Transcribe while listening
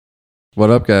What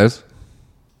up, guys?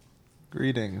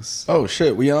 Greetings. Oh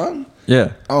shit, we on?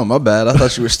 Yeah. Oh my bad. I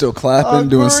thought you were still clapping,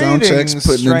 doing sound checks,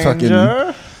 putting in fucking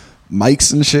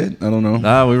mics and shit. I don't know.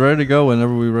 Nah, we ready to go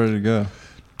whenever we ready to go.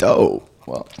 Dope.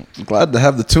 Well, I'm glad to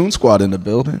have the Toon Squad in the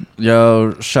building.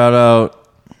 Yo, shout out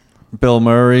Bill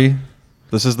Murray.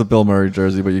 This is the Bill Murray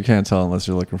jersey, but you can't tell unless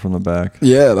you're looking from the back.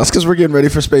 Yeah, that's because we're getting ready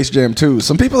for Space Jam 2.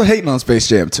 Some people are hating on Space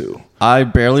Jam 2. I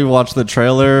barely watched the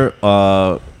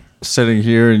trailer. Sitting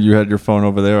here and you had your phone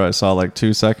over there. I saw like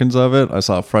 2 seconds of it. I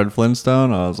saw Fred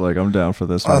Flintstone. I was like, I'm down for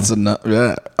this one. That's enough.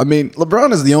 Yeah. I mean,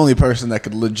 LeBron is the only person that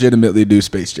could legitimately do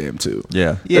Space Jam 2.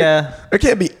 Yeah. Yeah. There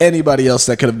can't be anybody else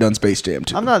that could have done Space Jam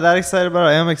 2. I'm not that excited about it.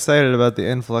 I am excited about the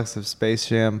influx of Space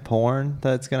Jam porn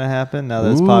that's going to happen now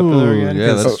that it's popular again. Yeah,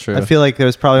 'cause that's true. I feel like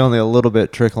there's probably only a little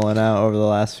bit trickling out over the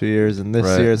last few years, and this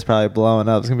Right. year it's probably blowing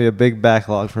up. It's going to be a big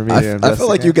backlog for me to I investigate. feel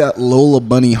like you got Lola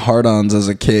Bunny hard-ons as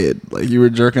a kid. Like you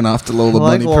were jerking off to Lola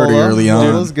Bunny pretty early on.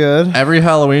 Lola's good. Every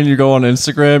Halloween you go on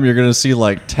Instagram, you're going to see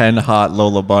like 10 hot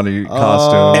Lola Bunny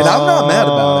costumes. And I'm not mad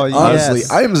about it. Honestly,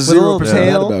 I am With a 0% little mad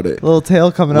tail, about it. Little tail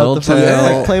coming Little out the front,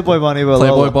 tail. like Playboy Bunny, but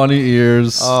Playboy Lola. Bunny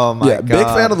ears. Oh my god! Big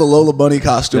fan of the Lola Bunny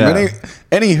costume. Yeah.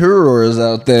 Any heroes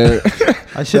out there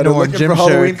I should that have are worn looking gym for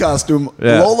Halloween shirts. costume,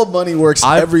 Yeah. Lola Bunny works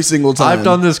every single time. I've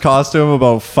done this costume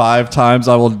about 5 times.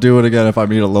 I will do it again if I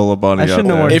meet a Lola Bunny. I shouldn't have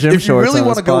out there. worn If gym you shorts really on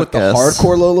want to this go with the podcast.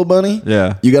 hardcore Lola Bunny,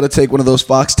 Yeah. you got to take one of those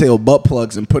foxtail butt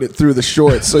plugs and put it through the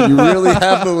shorts, so you really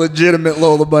have the legitimate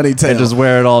Lola Bunny tail. And just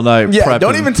wear it all night. Yeah, prepping.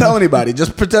 don't even tell anybody.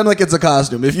 Just pretend like it's a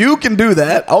costume. If you can do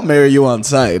that, I'll marry you on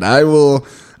site. I will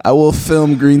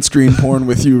film green screen porn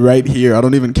with you right here. I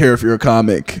don't even care if you're a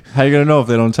comic. How you gonna know if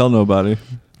they don't tell nobody?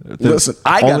 Listen,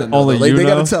 I gotta know. Only Like, you they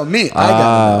know? gotta tell me. I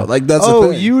gotta know. Like that's the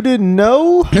Oh, thing. you didn't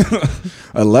know?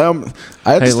 Allow me.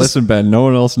 Hey, listen, Ben. No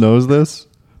one else knows this,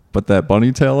 but that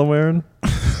bunny tail I'm wearing,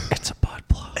 it's a butt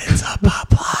plug. It's a butt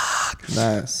plug.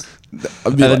 Nice. I'd be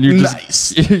And like, then you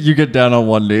nice. just you get down on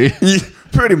one knee.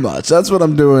 Pretty much. That's what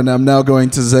I'm doing. I'm now going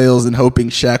to Zales and hoping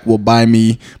Shaq will buy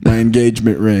me my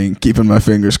engagement ring. Keeping my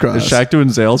fingers Is crossed. Shaq doing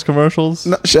Zales commercials?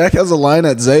 No, Shaq has a line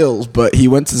at Zales, but he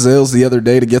went to Zales the other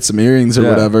day to get some earrings or Yeah.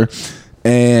 whatever.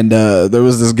 And there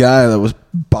was this guy that was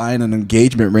buying an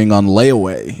engagement ring on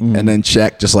layaway, and then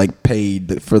Shaq just like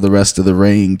paid for the rest of the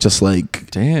ring, just like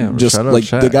Damn, just shout out like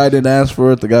Shaq. the guy didn't ask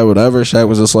for it, the guy whatever. Shaq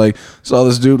was just like saw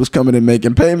this dude was coming in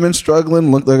making payments,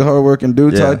 struggling, looked like a hardworking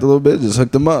dude, Yeah. talked a little bit, just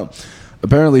hooked him up.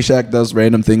 Apparently Shaq does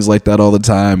random things like that all the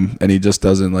time, and he just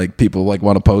doesn't like people like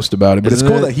want to post about it. But Isn't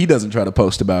it's cool it- that he doesn't try to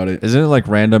post about it. Isn't it like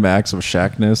random acts of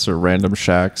Shaqness or random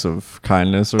shacks of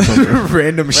kindness or something?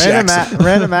 Random Shaqs.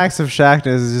 Random acts of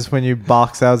shackness is just when you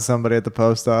box out somebody at the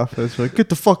post office. Like, get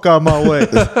the fuck out of my way.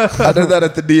 I did that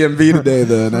at the DMV today.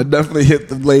 Then I definitely hit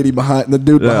the lady behind the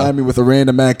dude Yeah. behind me with a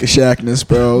random act of Shaqness,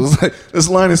 bro. I was like, this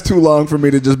line is too long for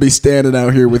me to just be standing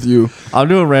out here with you. I'm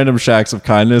doing random shacks of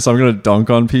kindness. I'm gonna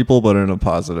dunk on people, but in a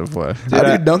positive way. How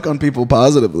do you dunk on people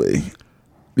positively?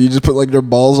 You just put like their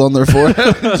balls on their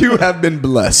forehead. You have been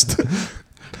blessed.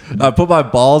 I put my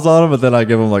balls on them, but then I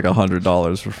give them like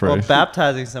 $100 for free. Well,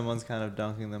 baptizing someone's kind of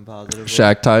dunking them positively.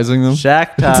 Shaq-tizing them.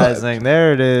 Shacktizing.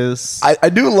 There it is. I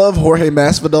do love Jorge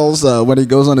Masvidal's when he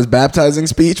goes on his baptizing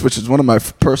speech, which is one of my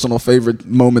personal favorite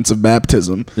moments of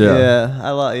baptism. Yeah. I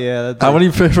love. Yeah. How many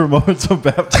favorite moments of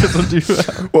baptism do you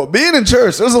have? Well, being in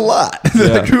church, there's a lot.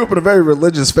 Yeah. I grew up in a very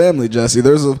religious family, Jesse.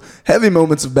 There's heavy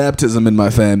moments of baptism in my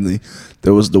family.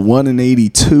 There was the one in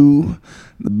 82,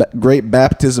 the great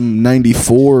baptism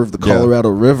 94 of the Yeah. Colorado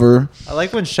River. I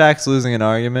like when Shaq's losing an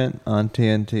argument on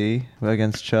TNT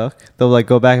against Chuck. They'll like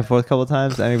go back and forth a couple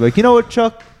times, and he'll be like, "You know what,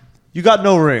 Chuck? You got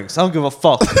no rings. I don't give a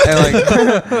fuck." And like,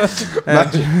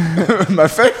 My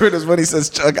favorite is when he says,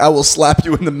 "Chuck, I will slap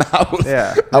you in the mouth."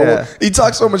 Yeah, I will. yeah. He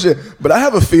talks so much shit, but I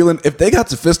have a feeling if they got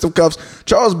to fisticuffs,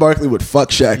 Charles Barkley would fuck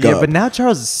Shaq yeah, up. but now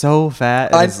Charles is so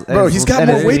fat. and Bro, he's got and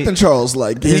more his weight knee- than Charles.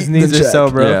 Like His than knees are Shaq.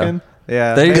 so broken.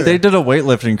 Yeah, They did a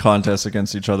weightlifting contest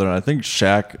against each other, and I think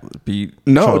Shaq beat.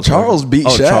 No, Charles beat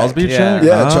Shaq. Charles beat Yeah. Shaq.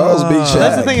 Yeah, Charles beat Shaq.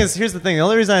 That's the thing is, here's the thing. The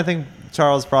only reason I think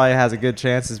Charles probably has a good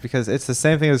chance is because it's the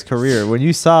same thing as career. When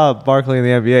you saw Barkley in the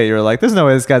NBA, you were like, "There's no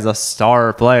way this guy's a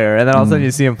star player," and then all of a sudden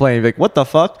you see him playing, you're like, "What the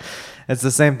fuck?" It's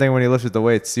the same thing when he lifted the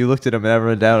weights. You looked at him and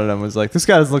everyone doubted him. Was like, "This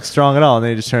guy doesn't look strong at all," and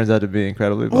then he just turns out to be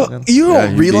incredibly Well, bugging. you Yeah,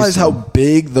 don't he realize beats how them.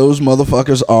 big those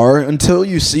motherfuckers are until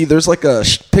you see there's like a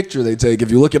picture they take.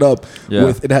 If you look it up, Yeah.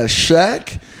 with it has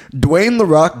Shaq, Dwayne The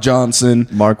Rock Johnson,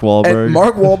 Mark Wahlberg. and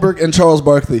Mark Wahlberg and Charles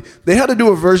Barkley. They had to do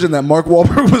a version that Mark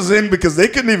Wahlberg was in because they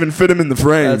couldn't even fit him in the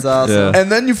frame. That's awesome. Yeah. And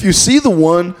then if you see the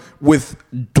one with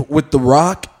The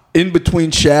Rock in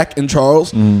between Shaq and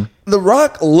Charles, The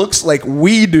Rock looks like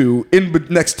we do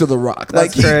next to The Rock.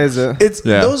 That's like crazy.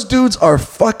 Those dudes are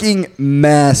fucking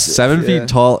massive. 7 feet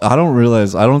tall. I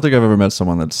don't think I've ever met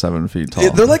someone that's 7 feet tall.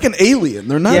 They're like an alien.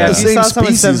 They're not Yeah, the if you same saw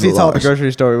someone species. 7 feet tall at the Lars.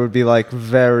 grocery store, it would be like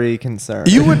very concerned.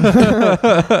 You would,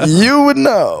 you would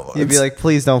know. You'd be like,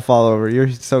 please don't fall over.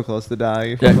 You're so close to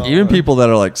dying. if you Yeah, fall even over." people that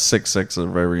are like 6'6" are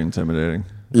very intimidating.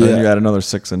 Yeah. And you add another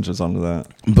 6 inches onto that.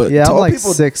 But Yeah, I'm tall like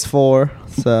people, 6'4",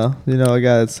 so you know a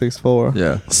guy that's 6'4".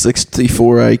 Yeah.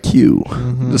 64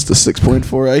 IQ, just a 6.4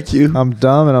 IQ. I'm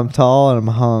dumb and I'm tall and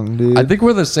I'm hung, dude. I think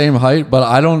we're the same height, but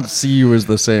I don't see you as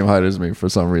the same height as me for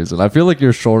some reason. I feel like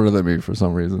you're shorter than me for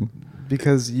some reason.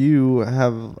 because you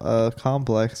have a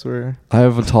complex where, I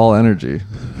have a tall energy.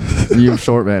 You have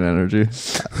short man energy.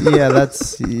 yeah,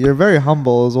 you're very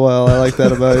humble as well. I like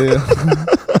that about you.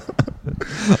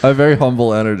 I have very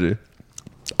humble energy.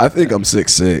 I think I'm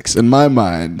 6'6". In my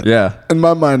mind, Yeah. in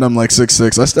my mind, I'm like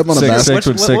 6'6". I step on a 6'6". basketball. with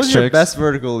what six was your chicks. best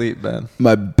vertical leap, Ben?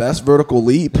 My best vertical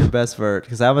leap. Best vert,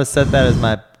 because I'm gonna set that as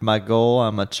my goal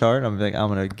on my chart. I'm like, I'm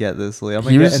gonna get this leap. I'm He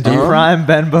gonna was- get into prime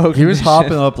Ben Bow. He was condition.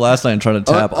 hopping up last night and trying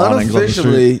to tap awnings on the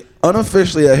street.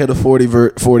 Unofficially, I hit a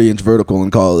 40-inch vertical in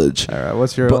college. All right,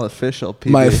 what's your But official PB?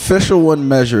 My official one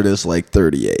measured is like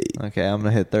 38. Okay, I'm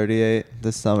gonna hit 38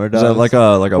 this summer. Is that like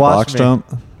a Watch box me. jump?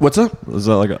 What's up? Is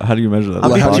that like how do you measure that? I'll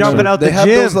be Like, how do you jumping measure- out the they have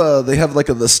gym. Those, they have like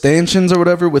the stanchions or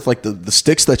whatever with like the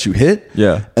sticks that you hit.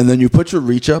 Yeah. And then you put your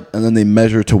reach up, and then they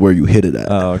measure to where you hit it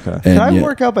at. Oh, okay. And Can I yeah.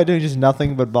 work out by doing just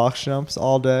nothing but box jumps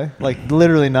all day? Like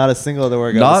literally not a single other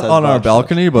workout. Not besides on our box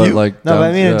balcony, jumps. but You- like No, but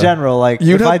I mean yeah. in general. Like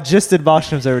You'd if I have- just did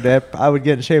box jumps every day, I would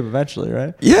get in shape eventually,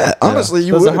 right? Yeah, honestly,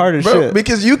 you Those are would, hard as bro, shit.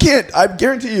 because you can't. I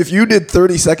guarantee you, if you did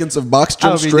 30 seconds of box I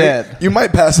would jumps be straight, dead. you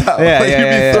might pass out. Yeah, Like, yeah, you'd be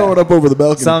yeah, yeah. throwing up over the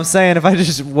balcony. So I'm saying if I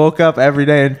just woke up every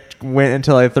day and went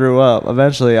until I threw up,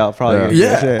 eventually I'll probably get in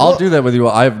Yeah. shape. I'll do that with you.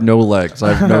 I have no legs.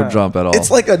 I have no jump at all.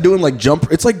 It's like doing like jump.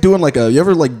 It's like doing like you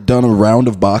ever like done a round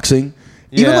of boxing?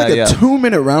 Even Yeah, like a yeah.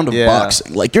 2-minute round of Yeah.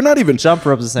 boxing. Like you're not even Jump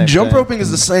rope's the same Jump thing. roping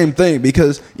is the same thing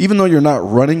because even though you're not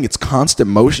running, it's constant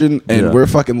motion, and Yeah. we're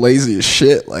fucking lazy as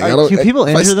shit. Like I don't. Do people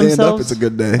if I injure stand themselves? up, it's a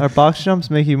good day. Are box jumps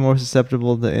make you more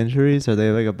susceptible to injuries? Are they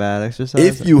like a bad exercise?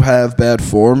 If you have bad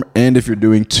form and if you're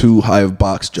doing too high of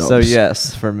box jumps. So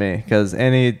yes, for me, because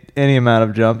any amount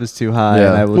of jump is too high, Yeah.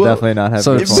 and I will Well, definitely not have.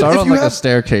 so good if- form. start if on you like a have-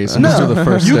 staircase and just do the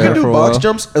first you stair can do for a box while.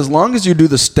 jumps as long as you do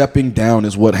the stepping down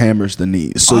is what hammers the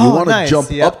knees. So you Oh, want to nice. jump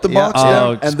Yep, up the yep. box Oh,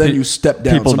 down, and then pe- you step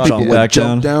down. people Some jump people back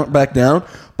jump back down.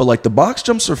 But like the box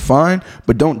jumps are fine,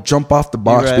 but don't jump off the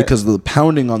box right. because the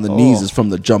pounding on the knees is from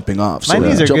the jumping off. My So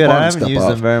knees are jump good. on I and haven't step used off.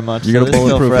 them very much. You so got they a feel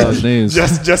bulletproof fresh. those knees.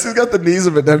 Jesse's got the knees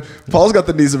of it. Paul's got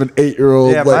the knees of an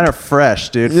 8-year-old. Yeah, like, mine are fresh,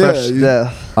 dude. Yeah, Fresh. you- Yeah.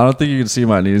 I don't think you can see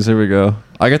my knees. Here we go.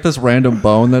 I get this random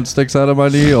bone that sticks out of my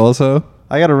knee also.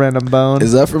 I got a random bone.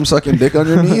 Is that from sucking dick on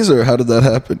your knees, or how did that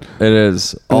happen? It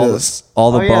is. Yes.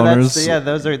 All the oh, yeah,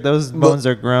 boners. those bones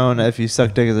are grown if you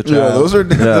suck dick as a child. Yeah, those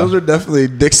are definitely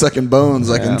dick sucking bones.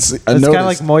 I can see. I It's kind of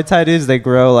noticed. like Muay Thai dudes. They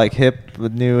grow like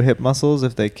new hip muscles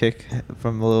if they kick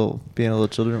from being a little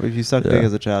children. If you suck dick Yeah.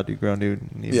 as a child, you grow new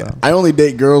knee Yeah, bones. I only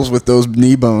date girls with those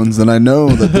knee bones, and I know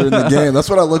that they're in the game. That's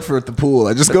what I look for at the pool.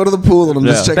 I just go to the pool and I'm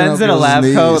just Yeah. checking Ben's out in a girls' lab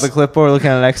knees. coat with a clipboard looking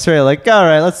at an X-ray. Like, all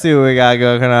right, let's see what we got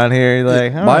going on here. He's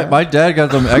like, all right. My dad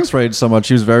got them x-rayed so much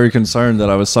he was very concerned that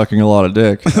I was sucking a lot of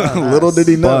dick. Little did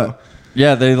he know. But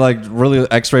yeah, they like really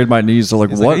x-rayed my knees. They're like,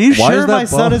 He's what? like, are you Why sure is that my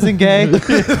son bone?" isn't gay?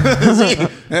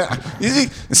 Yeah.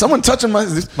 Is someone touching my?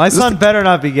 My is this son better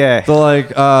not be gay. They're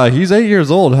like, he's 8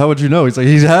 years old. How would you know? He's like,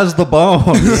 he has the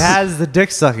bone. He has the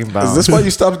dick sucking bone. Is this why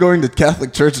you stopped going to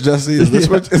Catholic church, Jesse? Is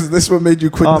this what made you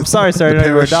quit? Oh, I'm sorry, sir. I the didn't know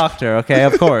you were a parish? doctor. Okay,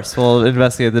 of course. We'll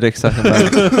investigate the dick sucking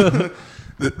bone.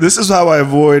 This is how I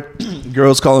avoid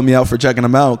girls calling me out for checking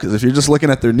them out. Because if you're just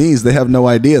looking at their knees, they have no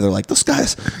idea. They're like, this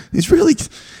guy's, he's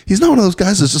not one of those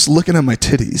guys that's just looking at my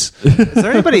titties. Is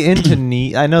there anybody into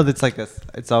knee? I know that's like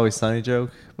it's always sunny joke.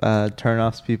 Turn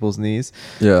offs people's knees.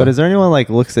 Yeah. But is there anyone like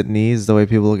looks at knees the way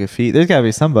people look at feet? There's gotta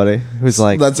be somebody who's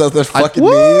like, That's out their fucking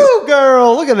 "Woo, knees.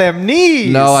 girl, look at them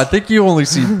knees." No, I think you only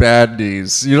see bad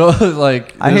knees. You know,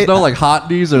 like I there's hate- no like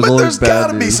hot knees. There's But only there's bad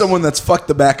gotta be knees. someone that's fucked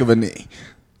the back of a knee.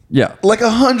 Yeah. Like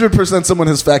 100% someone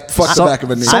has fucked the Some- back of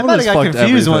a knee. I Someone might have has got fucked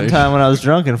confused one everything. time when I was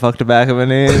drunk and fucked the back of a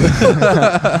knee.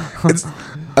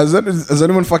 Has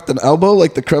anyone fucked an elbow?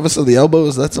 Like the crevice of the elbow?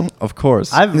 Is that some? Of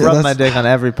course. I've Yeah, rubbed that's- my dick on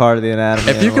every part of the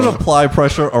anatomy. if you can apply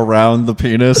pressure around the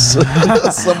penis,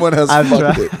 Someone has I've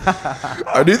fucked it.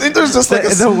 Or do you think there's just like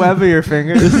the web of your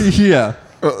fingers. yeah.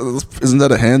 Isn't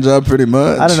that a hand job pretty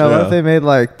much? I don't know. What Yeah. if they made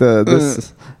like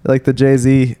this, like the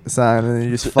Jay-Z sign, and then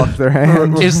you just fuck their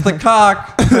hand? It's the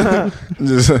cock.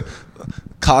 Just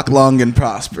cock long and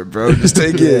prosper, bro. Just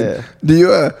take Yeah. it. Do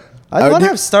you I would want to give-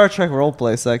 have Star Trek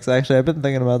roleplay sex. Actually, I've been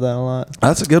thinking about that a lot.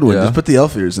 That's a good one. Yeah. Just put the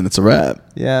elf ears and it's a wrap.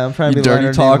 Yeah, I'm trying You to be dirty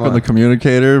Leonard talk Nimoy. on the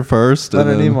communicator first.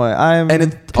 Leonard and then- Nimoy. I'm And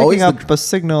it picking always up a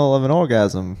signal of an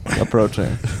orgasm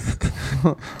approaching.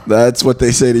 That's what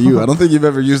they say to you. I don't think you've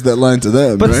ever used that line to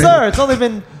them. But right? sir, it's only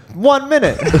been 1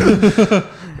 minute.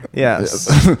 Yes.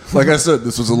 Like I said,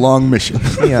 this was a long mission.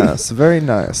 Yes. Very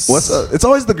nice. It's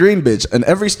always the green bitch. And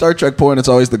every Star Trek porn, it's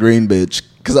always the green bitch.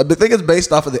 Because I think it's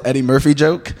based off of the Eddie Murphy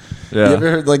joke. Yeah. You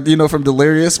ever heard, like, you know, from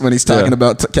Delirious when he's talking Yeah.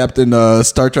 about Captain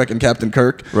Star Trek and Captain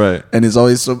Kirk? Right. And he's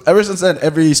always, so ever since then,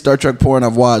 every Star Trek porn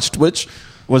I've watched, which,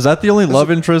 Was that the only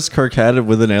love interest Kirk had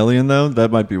with an alien, though?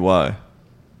 That might be why.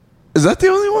 is that the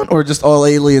only one? Or just all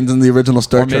aliens in the original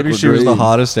Star Or Trek? maybe were she was the green?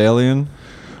 hottest alien.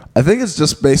 I think it's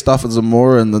just based off of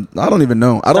Zamora and I don't even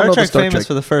know. I don't Star know Trek the Star famous Trek.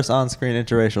 for the first on-screen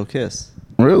interracial kiss.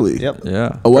 Really? Yep.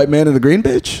 Yeah. A white man and a green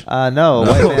bitch? No, a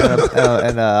white man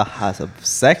and a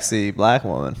sexy black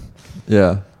woman.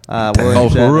 Yeah. William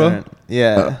Uhura? Shatner.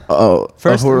 Yeah.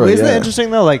 First, Uhura, isn't yeah. it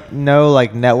interesting though? Like no,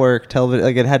 like network television.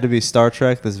 Like it had to be Star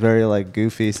Trek, this very like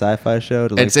goofy sci-fi show.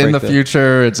 To, like, It's in the break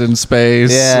future. It's in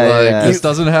space. Yeah, like, yeah. This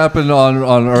doesn't happen on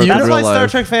Earth in That's real why Star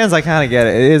life. Trek fans, I kind of get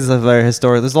it. It is a very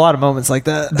historic. There's a lot of moments like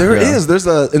that. There Yeah. is. There's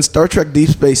in Star Trek Deep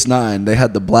Space Nine, they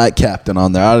had the black captain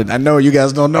on there. I know you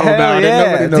guys don't know Hell about yeah.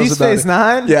 it. Nobody knows Deep about Space it.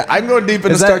 Nine? Yeah, I'm going deep into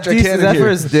Is Star that, Trek deep, canon is that here. for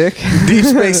his dick? Deep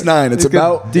Space Nine. It's It's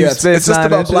got about Deep yeah, it's, Space it's just Nine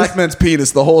about inches. black men's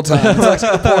penis the whole time. It's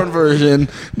actually a porn version.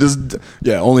 Just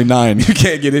only 9. You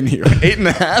can't get in here.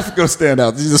 8.5. Go stand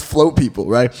out. You just float people,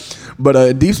 right? But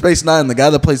in Deep Space Nine, the guy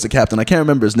that plays the captain, I can't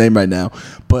remember his name right now,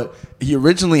 but he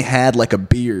originally had like a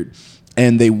beard.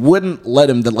 And they wouldn't let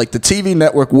him, the TV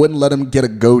network wouldn't let him get a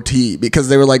goatee because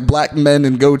they were like, black men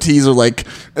and goatees are like,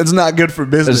 it's not good for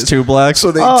business. It's too black? So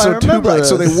they, Oh, I so too remember black.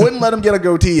 So they this. wouldn't let him get a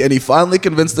goatee. And he finally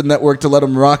convinced the network to let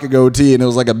him rock a goatee. And it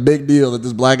was like a big deal that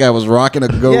this black guy was rocking a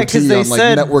goatee they on like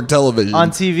said network television. On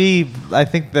TV, I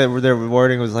think that their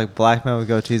wording was like black men with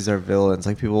goatees are villains.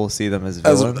 Like people will see them as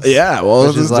villains. Yeah, well,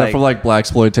 Which this is is like- From like black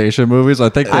exploitation movies. I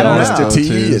think they I all don't have know. Mr. T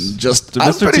goatees. and just Did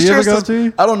I'm Mr. pretty T sure have a it's just-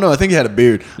 goatee? I don't know. I think he had a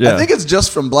beard. Yeah. I think it's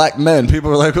just from black men. People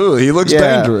were like, "Ooh, he looks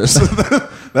Yeah. dangerous."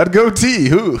 That goatee,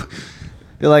 who?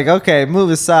 You're like, okay,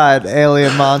 move aside,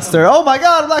 alien monster. Oh my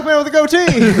god, a black man with a goatee.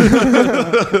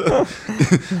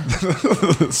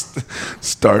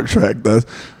 Star Trek does.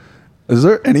 Is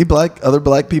there any other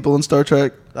black people in Star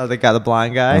Trek? Oh, they got the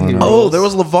blind guy. don't He know. Oh, rules. there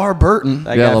was LeVar Burton.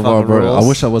 That Yeah, guy LeVar fucking Burton. rules. I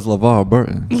wish I was LeVar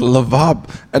Burton. LeVar,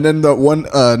 and then the one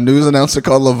news announcer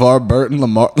called LeVar Burton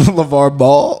LeVar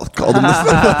Ball called him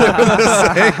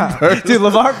the same person. Dude,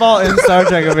 LeVar Ball in Star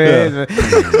Trek amazing.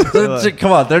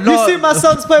 Come on, they're You not. see my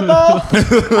sons play ball?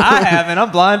 I haven't.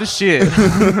 I'm blind as shit.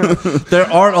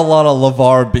 There aren't a lot of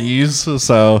LeVar B's,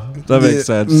 so that makes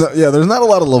sense. No, yeah, there's not a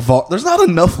lot of LeVar. There's not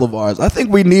enough LeVars. I think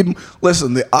we need.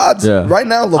 Listen, the odds Yeah. right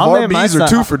now, I'll LeVar name my B's are son-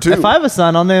 2 for 2. If I have a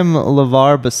son, I'll name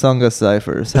LeVar Basunga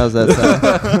Cyphers. How's that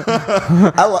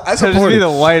sound? I He'll just support be it.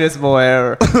 the whitest boy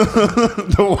ever.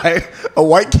 A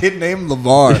white kid named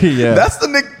LeVar. Yeah. That's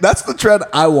the trend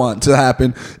I want to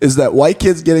happen. Is that white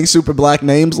kids getting super black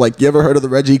names? Like, you ever heard of the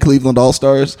Reggie Cleveland All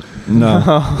Stars?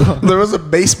 No. There was a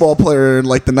baseball player in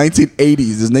like the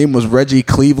 1980s. His name was Reggie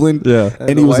Cleveland. Yeah.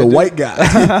 and he was a white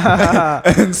guy.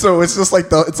 And so it's just like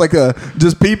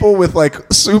just people with like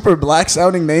super black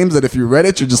sounding names that if you read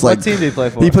it, you're just What like, team did he play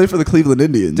for? He played for the Cleveland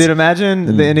Indians. Dude,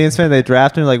 imagine the Indians fan, they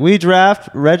draft him, like, we draft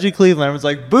Reggie Cleveland. Everyone's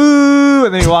like, boo!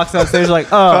 And then he walks on stage like,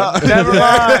 oh, never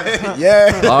mind.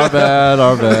 Yeah. Our bad,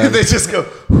 our bad. They just go,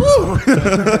 whoo.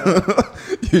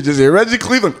 You just hear Reggie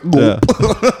Cleveland. Yeah.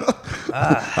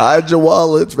 Hi,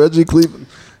 Jawala. It's Reggie Cleveland.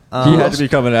 He had to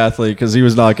become an athlete because he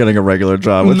was not getting a regular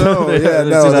job. With No, them. yeah, They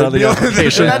no. see that on the They're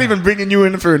application. not even bringing you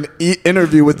in for an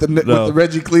interview with the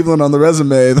Reggie Cleveland on the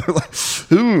resume. They're like,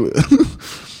 who?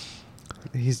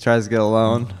 He tries to get a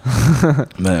loan.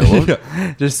 Man,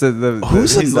 Just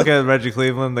Who's he's in looking at Reggie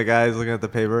Cleveland. The guy's looking at the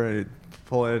paper and he's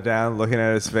pulling it down, looking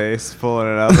at his face, pulling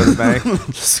it up at the bank,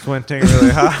 squinting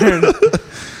really hard.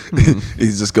 he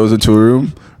just goes into a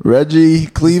room. Reggie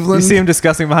Cleveland. You see him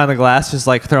discussing behind the glass, just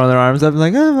like throwing their arms up and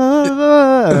like. I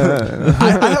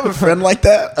have a friend like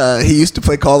that. He used to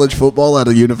play college football at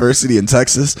a university in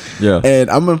Texas. Yeah. And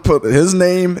I'm gonna put his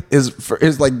name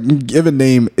his like given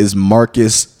name is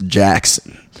Marcus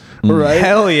Jackson. Right.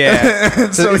 Hell yeah!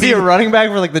 so So is he he- a running back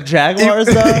for like the Jaguars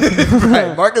though?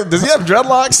 Right. Marcus, does he have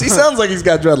dreadlocks? He sounds like he's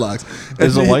got dreadlocks.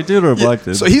 Is it a white dude or a black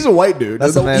dude? So he's a white dude.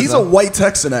 That's He's a amazing. white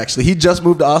Texan actually. He just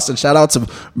moved to Austin. Shout out to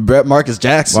Marcus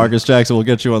Jackson. Marcus Jackson will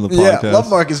get you on the podcast. Yeah,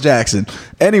 love Marcus Jackson.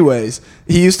 Anyways,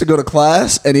 he used to go to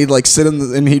class and he'd like sit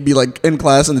and he'd be like in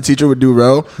class and the teacher would do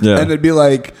row. Yeah. And it'd be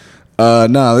like,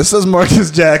 No, this says Marcus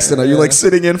Jackson. Are you like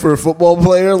sitting in for a football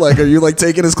player? Like, are you like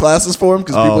taking his classes for him?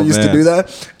 Because people used to do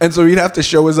that. And so he'd have to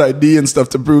show his ID and stuff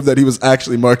to prove that he was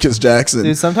actually Marcus Jackson.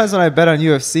 Dude, sometimes when I bet on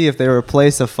UFC, if they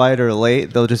replace a fighter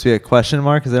late, they'll just be a question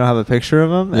mark because they don't have a picture of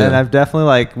him. Yeah. And I've definitely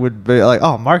like would be like,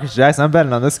 oh, Marcus Jackson, I'm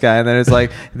betting on this guy. And then it's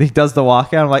like he does the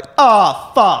walkout. I'm like,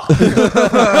 oh fuck.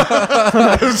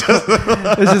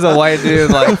 It's just a white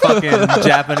dude like fucking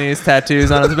Japanese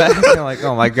tattoos on his back. I'm like,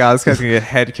 oh my god, this guy's gonna get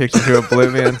head kicked into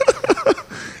oblivion.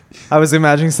 I was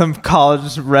imagining some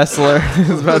college wrestler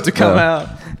who's about to come out.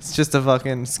 It's just a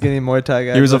fucking skinny Muay Thai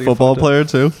guy. He was a football player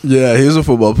too. Yeah, he was a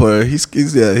football player. He's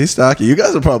stocky. You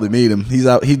guys will probably meet him. He's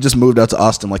out. He just moved out to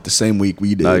Austin like the same week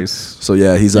we did. Nice. So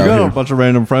yeah, he's You out got here. a bunch of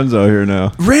random friends out here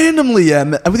now. Randomly, yeah.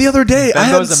 The other day, I That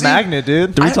had was a magnet,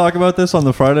 dude. Did we talk about this on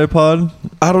the Friday pod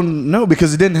I don't know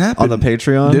because it didn't happen on the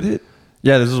Patreon? Did it?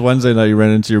 Yeah, this was Wednesday night. You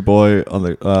ran into your boy on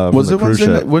the Was from it the cruise Wednesday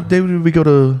ship. night? What day did we go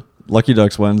to? Lucky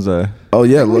Ducks Wednesday. Oh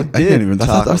yeah, look, I did can't even. talk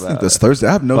I about think that's it. Thursday.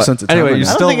 I have no But sense of time. anyway, right you now.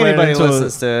 I don't still think ran anybody into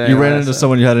listens to you anyone ran I into say.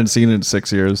 someone you hadn't seen in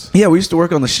 6 years. Yeah, we used to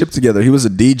work on the ship together. He was a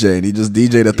DJ and he just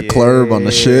DJ'd at the club on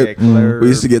the ship. Club. We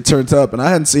used to get turned up, and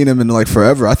I hadn't seen him in like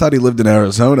forever. I thought he lived in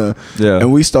Arizona. Yeah.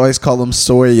 And we used to always call him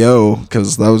Soy Yo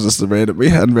because that was just a random. We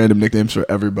had random nicknames for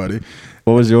everybody.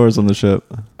 What was yours on the ship?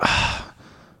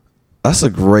 That's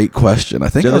a great question. I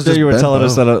think The I other was day just you were Ben telling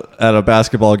us Bo. at a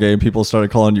basketball game, people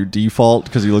started calling you Default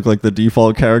because you look like the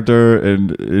default character in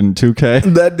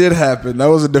 2K. That did happen. That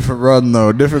was a different run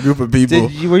though. Different group of people.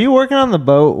 Were you working on the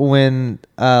boat when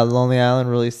Lonely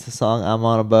Island released the song "I'm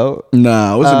on a Boat"?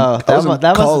 Nah, I was in That must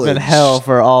have college. been hell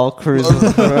for all cruising.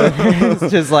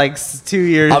 It's just like 2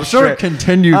 years. I'm sure it straight.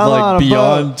 continued I'm on like a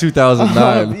beyond boat.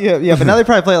 2009. yeah, but now they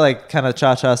probably play it like kind of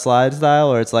cha-cha slide style,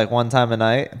 where it's like one time a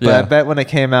night. But Yeah. I bet when it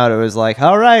came out, it was like,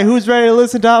 all right, who's ready to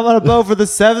listen to "I'm on a Boat" for the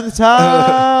 7th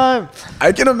time?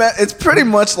 I can imagine. It's pretty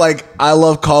much like "I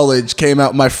Love College" came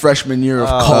out my freshman year of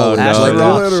college. no. Asher Like,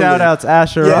 Roth. literally. Shout outs,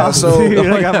 Asher Yeah, Roth. so- Dude,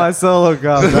 I got my solo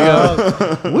coming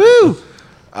up. Woo!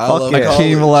 I Fuck love yeah. college.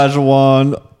 Hakeem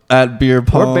Olajuwon at beer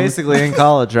pong. We're basically in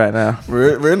college right now.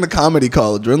 We're in the comedy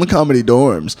college. We're in the comedy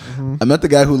dorms. I met the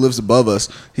guy who lives above us.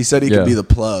 He said he Yeah. could be the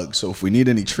plug. So if we need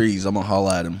any trees, I'm gonna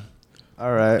holla at him.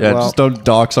 All right. Yeah, well, just don't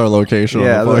dox our location.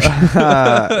 yeah. on the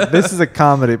fucking- This is a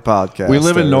comedy podcast. we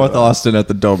live in North everybody. Austin at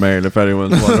the Domain. If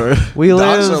anyone's wondering. We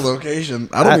That's our live. location.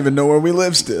 I don't even know where we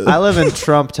live still. I live in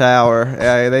Trump Tower.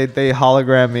 Yeah, they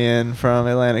hologram me in from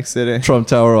Atlantic City. Trump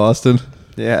Tower, Austin.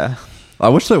 Yeah. I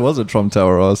wish there was a Trump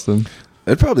Tower, Austin.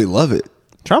 They'd probably love it.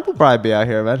 Trump will probably be out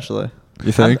here eventually.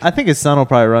 You think? I think his son will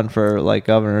probably run for like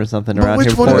governor or something But around which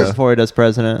here one is- before he does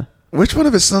president. Which one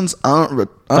of his sons aren't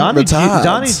Donnie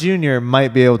retired? Jr.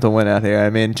 might be able to win out here. I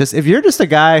mean, just if you're just a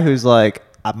guy who's like,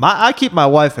 I keep my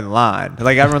wife in line.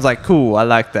 Like everyone's like, cool, I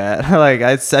like that. Like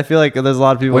I feel like there's a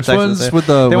lot of people. Which in Texas ones that- with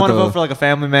the- They with want to the- vote for like a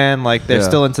family man. Like they're Yeah.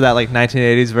 still into that like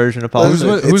 1980s version of Well, Who's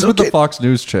politics. with, who's It's with the okay. Fox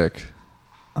News chick?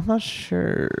 I'm not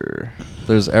sure.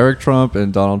 There's Eric Trump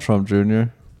and Donald Trump Jr.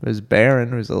 There's Barron,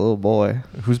 who's a little boy.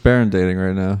 Who's Barron dating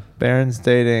right now? Barron's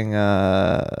dating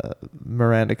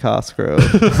Miranda Cosgrove.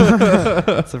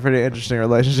 It's a pretty interesting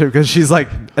relationship because she's like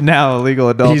now a legal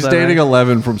adult. He's I dating think.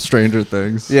 11 from Stranger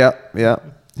Things. Yeah.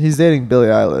 He's dating Billie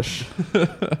Eilish.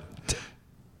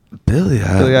 Billy.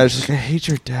 Billie Eilish is like, I hate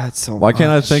your dad so much. Why can't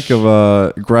I think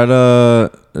of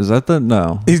Greta? Is that the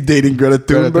no? He's dating Greta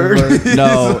Thunberg. Thunberg.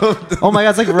 No, Oh my God,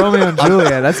 it's like Romeo and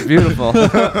Juliet. That's beautiful.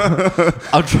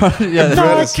 I'm trying. Yeah,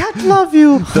 No, I can't love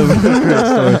you.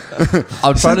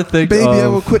 I'm trying to think Baby, I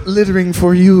will of, quit littering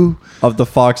for you. of the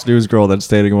Fox News girl that's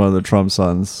dating one of the Trump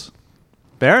sons.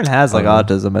 Barron has like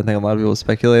autism. I think a lot of people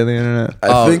speculate on the internet.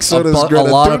 I think so does Greta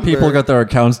a lot of people Thunberg. got their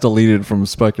accounts deleted from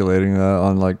speculating that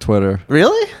on like Twitter.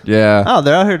 Really? Yeah. Oh,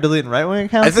 they're out here deleting right wing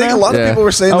accounts. I think now? a lot Yeah. of people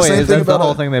were saying Oh the wait, same is thing that the about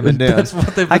whole thing they've been doing? That's what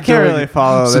they've been I can't doing really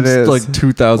follow since it is. like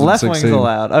 2016. Left wing's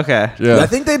allowed. Okay. Yeah. I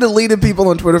think they deleted people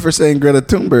on Twitter for saying Greta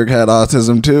Thunberg had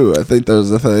autism too. I think that was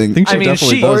the thing. I think she I mean,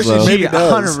 definitely she does, though. maybe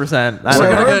does. 100%. I So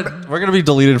don't her- know. We're gonna be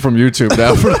deleted from YouTube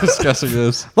now for discussing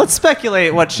this. Let's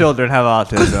speculate what children have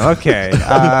autism. Okay.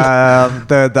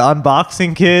 The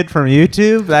unboxing kid from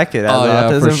YouTube, that kid has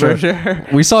autism for sure.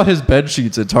 We saw his bed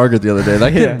sheets at Target the other day.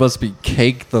 That kid Yeah. must be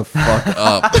caked the fuck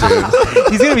up, dude.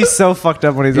 He's gonna be so fucked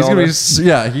up when he's He's older. gonna be,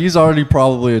 yeah. He's already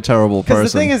probably a terrible person.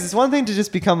 Because the thing is, it's one thing to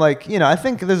just become like, I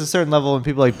think there's a certain level when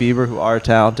people like Bieber who are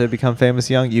talented become famous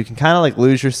young. You can kind of like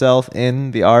lose yourself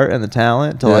in the art and the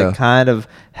talent to Yeah. like kind of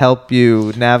help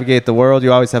you navigate the world.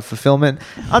 You always have fulfillment.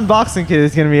 Unboxing Kid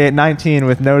is going to be at 19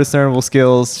 with no discernible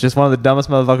skills. Just one of the dumbest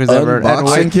motherfuckers ever. And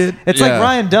Unboxing Kid? It's Yeah. like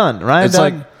Ryan Dunn. Ryan It's Dunn.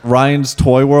 like Ryan's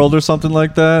Toy World or something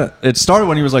like that. It started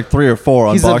when he was like 3 or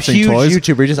 4 He's a unboxing huge toys.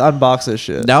 YouTuber. He just unboxes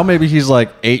shit. Now maybe he's like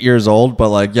 8 years old, but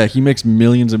like yeah, he makes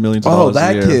millions and millions of Oh, dollars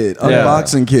that a year. kid, Yeah.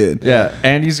 unboxing kid. Yeah,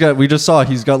 and we just saw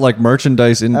he's got like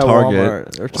merchandise in At Target. Walmart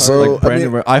or Target. So, Like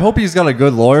branded I hope he's got a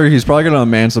good lawyer. He's probably going to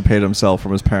emancipate himself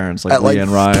from his parents, like At like Lee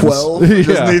and Ryan. 12, yeah.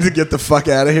 just need to get the fuck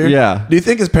out of here. Yeah. Do you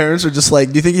think his parents are just like?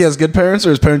 Do you think he has good parents, or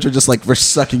his parents are just like we're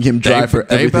sucking him dry for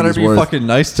they everything better he's be worth? fucking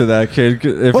nice to that kid.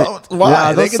 If Well, why?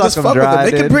 Yeah, they they'll can suck just him fuck with dry,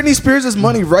 him. They can dude. Britney Spears his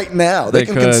money right now. They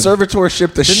can could.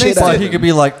 conservatorship the shit they out but of he him. could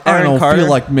be like, I Aaron don't Carter? feel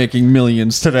like making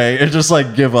millions today, and just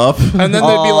like give up. And then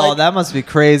they'd be like, that must be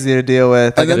crazy to deal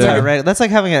with. Like, And then it's they're- like that's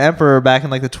like having an emperor back in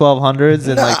like the 1200s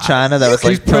in like China that was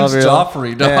He's like Prince 12 years old.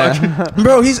 Joffrey, dog. Yeah.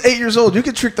 Bro, he's 8 years old. You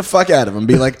could trick the fuck out of him.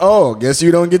 Be like, oh, guess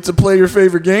you don't get to play your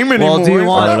favorite game anymore. do you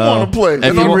want- I I don't don't want to know. play. If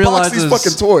And he I'll box realizes- these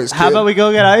fucking toys. How kid. about we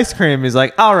go get ice cream? He's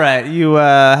like, all right, you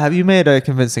have you made a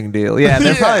convincing deal? Yeah,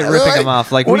 they're Yeah, probably they're ripping like, him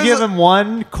off. Like what we is give it? him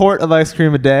 1 quart of ice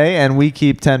cream a day, and we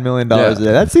keep $10 million Yeah. a day.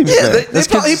 That seems Yeah,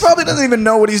 fair. he probably doesn't even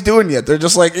know what he's doing yet. They're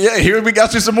just like, yeah, here we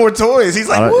got you some more toys. He's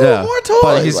like, woo, more toys.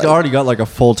 But he's Like, already got like a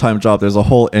full-time job. There's a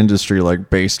whole industry like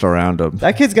based around him.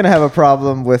 That kid's gonna have a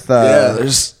problem with yeah,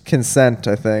 there's. consent.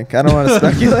 I think. I don't want to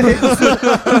speculate.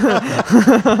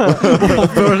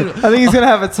 I think he's gonna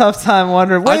have a tough time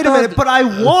wondering. Wait a thought- minute, but I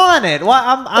want it. Why?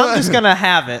 I'm just gonna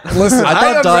have it. Listen, I thought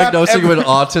unwrapped diagnosing him with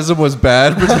autism was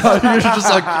bad, but now you're just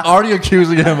like already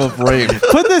accusing him of rape.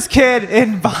 Put this kid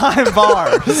in behind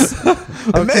bars.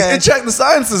 Okay. And check the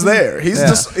science is there.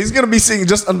 He's gonna be seeing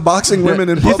just unboxing women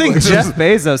in You public. think Jeff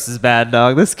Bezos is bad,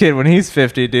 dog? This kid, when he's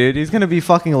 50, dude, he's gonna be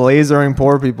fucking lasering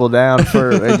poor people down for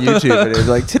a YouTube video. He's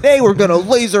like, today we're gonna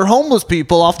laser homeless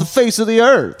people off the face of the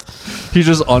earth. He's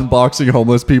just unboxing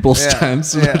homeless people's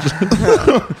tents.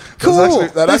 Cool.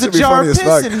 That There's a actually be jar funny of as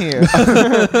fuck. piss in here.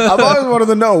 I've always wanted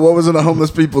to know what was in a homeless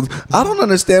people. I don't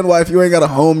understand why if you ain't got a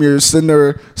home, you're sitting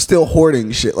there still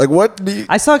hoarding shit. Like what do you?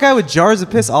 I saw a guy with jars of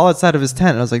piss all outside of his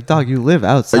tent. And I was like, dog, you live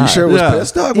outside. Are you sure it was Yeah.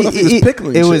 piss, dog? What if he was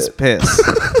pickling It shit? was piss.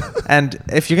 And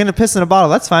if you're gonna piss in a bottle,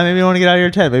 that's fine. Maybe you want to get out of your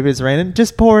tent. Maybe it's raining.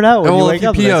 Just pour it out when you Well, wake if you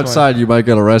up. the pee next morning. outside, you might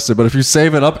get arrested. But if you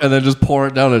save it up and then just pour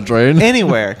it down a drain,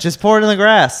 Anywhere, just pour it in the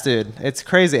grass, dude. It's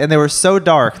crazy. And they were so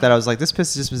dark that I was like, this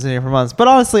piss has just been sitting here for months. But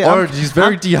honestly, or I'm, he's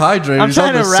very dehydrated. I'm He's out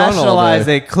trying in to the sun all rationalize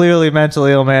day. a clearly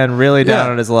mentally ill man really down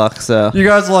Yeah. on his luck. So You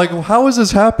guys are like, well, how is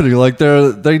this happening? Like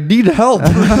they need help.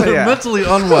 They're Yeah. mentally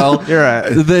unwell. You're right.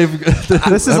 They've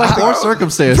This is like poor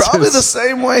circumstances. Probably the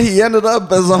same way he ended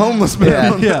up as a homeless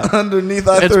man Yeah. underneath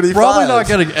I-35. It's probably not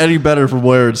getting any better from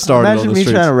where it started. Imagine on the me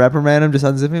streets. trying to reprimand him, just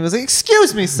unzipping him. I was like,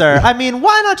 excuse me, sir. I mean,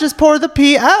 why not just pour the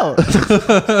pee out?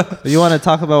 You want to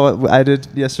talk about what I did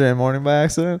yesterday morning by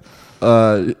accident?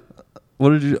 What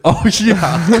did you? Oh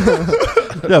yeah,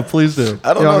 yeah. Please do.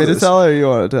 I don't You know want me to this. tell it or you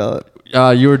want to tell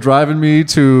it? You were driving me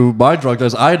to my drug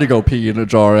test. I had to go pee in a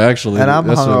jar actually. And I'm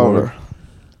yesterday morning. hungover.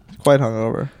 Quite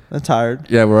hungover. I'm tired.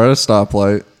 Yeah, we're at a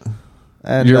stoplight.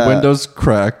 And Your window's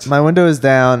cracked. My window is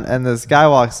down, and this guy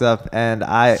walks up, and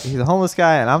he's a homeless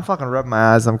guy, and I'm fucking rubbing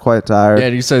my eyes. I'm quite tired.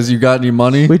 And he says, "You got any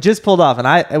money?" We just pulled off,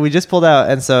 and we just pulled out,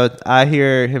 and so I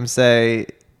hear him say,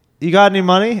 "You got any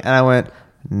money?" And I went,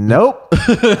 "Nope."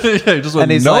 Yeah, he just went,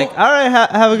 And he's "Nope." like, "All right,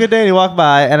 have a good day." And he walked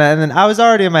by, and then I was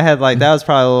already in my head like that was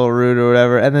probably a little rude or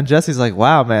whatever. And then Jesse's like,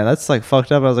 "Wow, man, that's like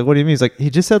fucked up." And I was like, "What do you mean?" He's like, "He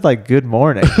just said like good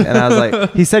morning," and I was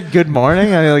like, "He said good morning?"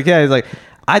 And I'm like, "Yeah." He's like,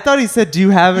 "I thought he said, do you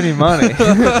have any money?"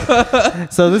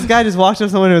 So this guy just walked up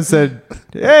to the window and said,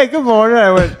 "Hey, good morning."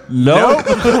 I went, Nope.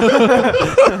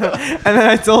 and then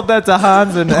I told that to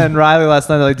Hans and Riley last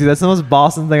night. They're like, dude, that's the most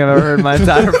Boston thing I've ever heard in my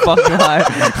entire fucking life.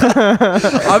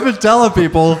 I've been telling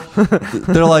people,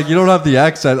 they're like, "You don't have the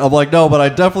accent." I'm like, "No, but I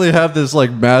definitely have this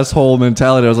like mass hole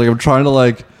mentality." I was like, I'm trying to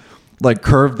like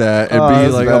curve that and Oh, be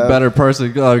that's like bad. a better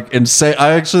person. And say,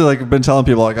 I actually like been telling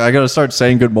people like I gotta start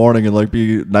saying good morning and like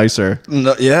be nicer.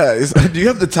 No, yeah. Do you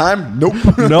have the time? Nope.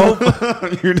 Nope.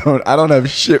 You don't. I don't have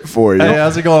shit for you. Hey,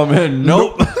 how's it going, man?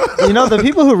 Nope. You know, the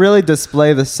people who really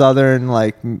display the Southern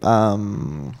like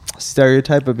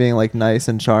stereotype of being like nice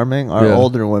and charming are Yeah.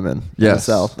 older women in the Yes.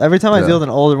 South. Every time I Yeah. deal with an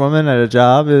older woman at a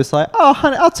job, it's like, "Oh,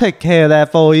 honey, I'll take care of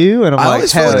that for you." And I'm I like,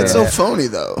 always feel "Hell like it's so yeah." phony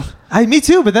though. Me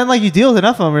too. But then like you deal with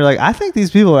enough of them, you're like, I think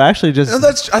these people are actually just. No,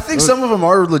 I think some of them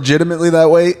are legitimately that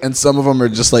way, and some of them are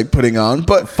just like putting on.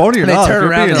 But Phony or They not, turn if you're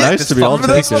around being and, like, nice just to me, I'll fucking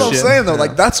But take that's what I'm it. saying though.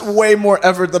 Like that's way more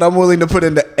effort that I'm willing to put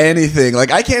into anything.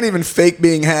 Like I can't even fake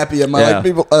being happy at my Yeah. like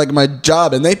people like my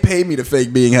job, and they pay me to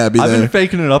fake being happy. I've there. been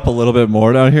faking it up a little bit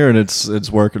more down here, and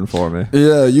it's working for me.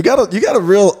 Yeah, you got a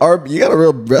real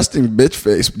resting bitch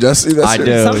face, Jesse. That's I your-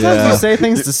 do. Sometimes yeah. you say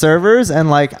things to servers, and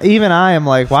like even I am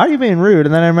like, "Why are you being rude?"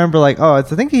 And then I remember like, oh, I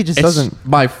think he just It's doesn't.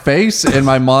 my face and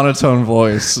my monotone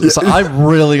voice. So I'm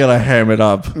really gonna ham it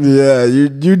up. Yeah, you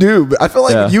do. But I feel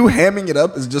like Yeah. you hamming it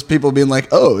up is just people being like,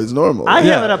 "Oh, it's normal." I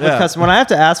Yeah, ham it up with yeah. customers. When I have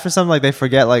to ask for something, like they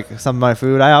forget like some of my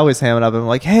food, I always ham it up. I'm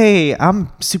like, hey, I'm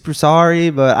super sorry,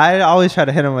 but I always try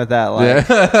to hit them with that.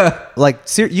 Like,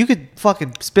 you could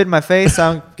fucking spit in my face.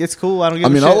 It's cool. I don't give I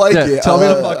mean, a shit. I like Yeah, it. tell me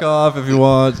to I- fuck off if you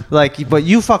want. Like, but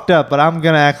you fucked up, but I'm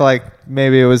gonna act like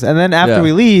maybe it was. And then after Yeah.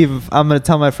 we leave, I'm gonna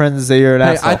tell my friends that you're an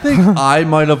Hey, asshole. I think I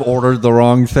might have ordered the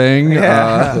wrong thing.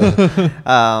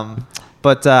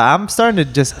 But I'm starting to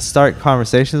just start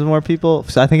conversations with more people.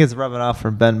 So I think it's rubbing off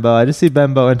from Benbow. I just see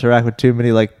Benbow interact with too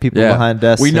many like people behind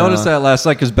desks. We you know? noticed that last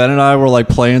night because Ben and I were like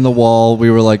playing the wall. We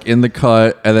were like in the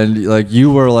cut, and then like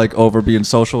you were like over being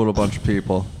social with a bunch of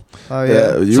people. Oh Yeah,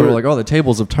 yeah. you So were we're like, oh, the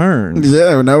tables have turned.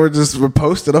 Yeah, now we're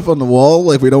posted up on the wall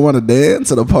like we don't want to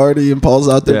dance at a party, and Paul's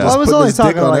out there. Yeah. Just Well, I was putting only his dick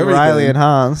talking on like everything. Riley and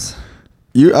Hans.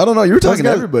 I don't know. You were talking to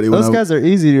guys, everybody. Those guys are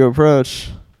easy to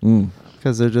approach Mm.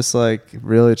 because they're just like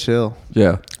really chill.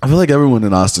 Yeah. I feel like everyone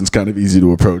in Austin's kind of easy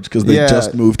to approach because they Yeah.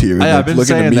 just moved here. And I've they're been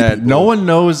looking to saying meet that. people. No one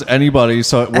knows anybody,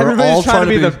 so we're Everybody's all trying to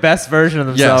be the best version of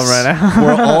themselves Yes. right now.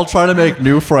 We're all trying to make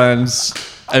new friends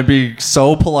and be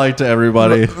so polite to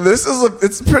everybody. This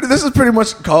is pretty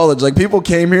much college. Like people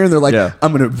came here and they're like, Yeah.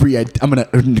 I'm gonna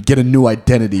get a new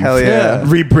identity. Hell yeah.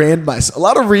 Rebrand myself. A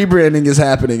lot of rebranding is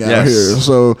happening out Yes. here.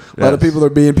 So a lot of Yes. people are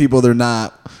being people they're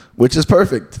not, which is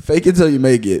perfect. Fake it till you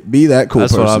make it. Be that cool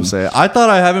That's person. what I'm saying. I thought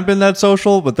I haven't been that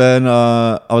social, but then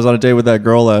I was on a date with that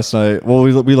girl last night. Well,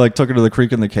 we like took her to the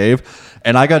creek in the cave,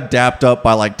 and I got dapped up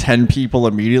by like 10 people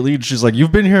immediately. And she's like,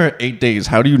 "You've been here 8 days.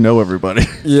 How do you know everybody?"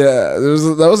 Yeah,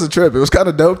 that was a trip. It was kind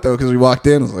of dope though because we walked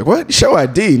in. I was like, "What? Show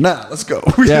ID? Nah, let's go."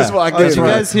 We Yeah. just walked Oh, in. did you We're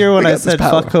guys like, hear when "We I got this said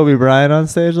power." fuck Kobe Bryant on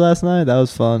stage last night? That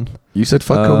was fun. You said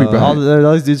fuck Kobe All Bryant.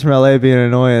 those dudes from LA being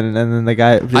annoying, and then the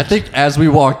guy. I think as we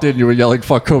walked in, you were yelling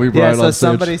 "fuck Kobe Yeah, Bryant" so on stage.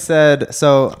 somebody said,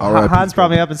 so R.I.P. Hans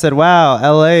brought me up and said, wow,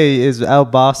 LA is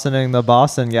out Bostoning the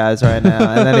Boston guys right now.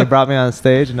 And then he brought me on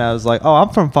stage and I was like, oh, I'm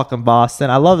from fucking Boston.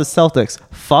 I love the Celtics.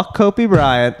 Fuck Kobe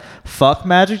Bryant. Fuck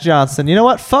Magic Johnson. You know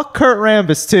what? Fuck Kurt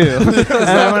Rambis too.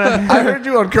 And I heard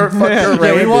you on Kurt. Fuck Yeah. Kurt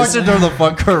Yeah, we Rambis. walked into the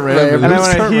fuck Kurt Rambis. And I Who's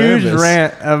went a Kurt huge Rambis?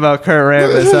 rant about Kurt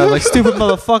Rambis. I was like, stupid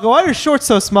motherfucker. Why are your shorts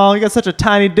so small? You got such a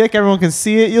tiny dick. Everyone can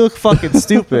see it. You look fucking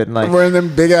stupid. And like, Wearing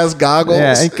them big ass goggles.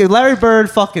 yeah, and Larry Bird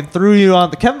fucking threw you on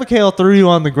the Kevin McHale threw you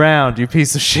on the ground, you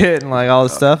piece of shit, and like all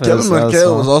this stuff. Kevin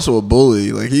McHale was also a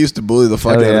bully. Like he used to bully the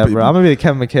fuck out yeah, of people. bro. I'm gonna be the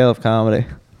Kevin McHale of comedy.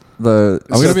 I'm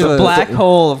gonna be The the black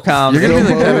hole of comedy. You're gonna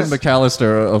be the Almost. Kevin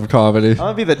McAllister of comedy. I'm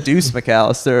gonna be the Deuce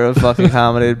McAllister of fucking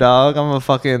comedy, dog. I'm a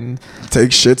fucking Take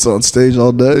shits on stage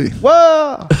all day.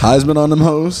 whoa. Heisman on them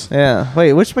hoes. Yeah.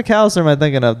 Wait, which McAllister am I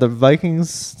thinking of? The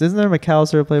Vikings? Isn't there a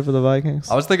McAllister who played for the Vikings?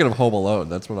 I was thinking of Home Alone.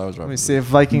 That's what I was. Let me see if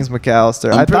Vikings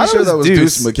McAllister. I'm I pretty thought it sure that was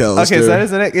Deuce McAllister. Okay, so that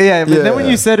isn't it. Yeah, but then when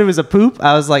Yeah. you said it was a poop,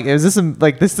 I was like, is this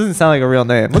this doesn't sound like a real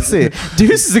name? Let's see.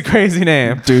 Deuce is a crazy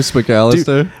name. Deuce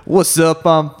McAllister. What's up?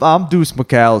 I'm Deuce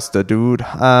McAllister, dude.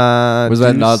 Was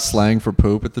that Deuce- not slang for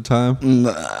poop at the time?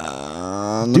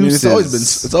 Nah, I mean, it's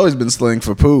Deuces. always been slang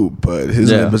for poop, but his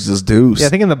Yeah. name was just Deuce. Yeah, I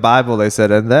think in the Bible they said,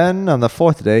 and then on the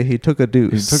fourth day he took a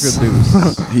deuce. He took a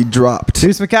deuce. He dropped.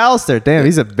 Deuce McAllister. Damn,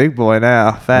 he's a big boy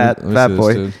now. Fat Let me fat see this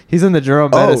boy. dude. He's in the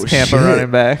Jerome Bettis camp of shit.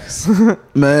 running backs.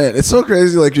 Man, it's so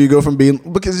crazy. Like you go from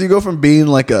being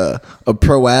like a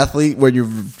pro athlete where you're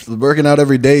working out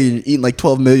every day and you're eating like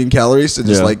 12 million calories to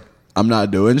just Yeah. like I'm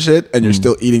not doing shit, and you're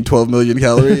still eating 12 million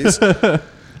calories.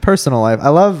 Personal life. I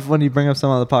love when you bring up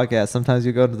someone on the podcast. Sometimes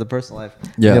you go into the personal life.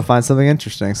 Yeah. You'll find something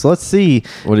interesting. So let's see.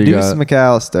 What do you Deuce got?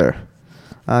 McAllister.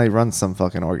 He runs some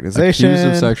fucking organization. Accused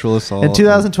of sexual assault. In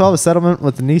 2012, a settlement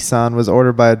with Nissan was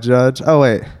ordered by a judge. Oh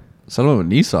wait, Settlement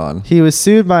with Nissan. he was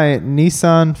sued by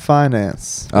Nissan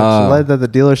Finance, which led that the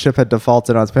dealership had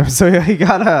defaulted on his payments. So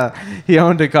he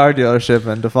owned a car dealership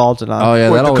and defaulted on. Oh yeah,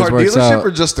 Wait, that the always car works dealership out.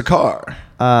 or just the car?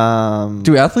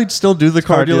 Do athletes still do the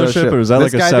car dealership, or is that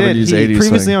This like a guy did. 70s, He 80s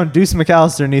previously thing? owned Deuce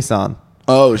McAllister Nissan.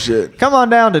 Oh shit! Come on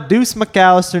down to Deuce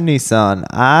McAllister Nissan.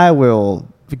 I will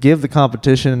give the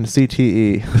competition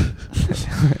CTE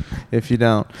if you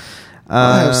don't.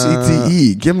 I have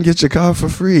CTE. Get your car for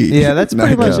free. Yeah, that's Now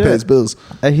pretty he much gotta pay his it. bills.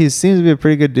 He seems to be a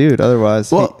pretty good dude.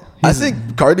 Otherwise, Well, I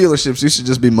think car dealerships used to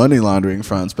just be money laundering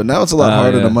fronts, but now it's a lot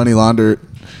harder yeah. to money launder.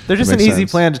 they're just an makes easy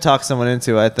sense. plan to talk someone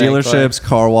into. I think Dealerships,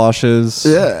 car washes.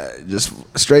 Yeah, just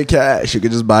straight cash. You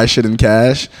could just buy shit in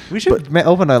cash. Like, we should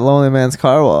open a Lonely Man's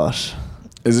Car Wash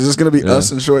Is it just gonna be Yeah.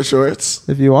 us in short shorts?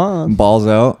 if you want. Balls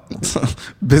out.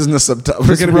 Business up top.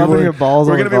 Just rubbing your balls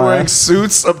We're on gonna the be wearing glass.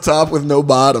 suits up top with no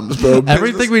bottoms, bro.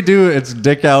 Everything we do, it's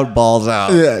dick out, balls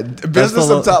out. Yeah, business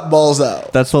the up top, balls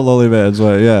out. That's what Lowly Man's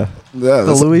way. Yeah. Yeah,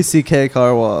 The Louis C.K.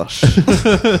 car wash.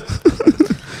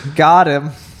 Got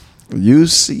him.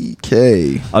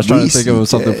 UCK. I was trying to think of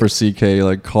something for CK,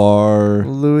 like car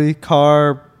Louis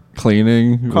car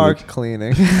cleaning.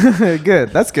 cleaning. Good.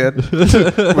 That's good.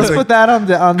 Let's put that on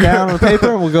down on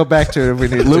paper, and we'll go back to it if we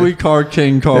need Louis to. Car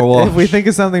King Car Wash. If we think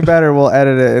of something better, we'll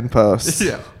edit it in post.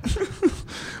 Yeah.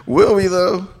 Will we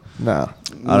though? No.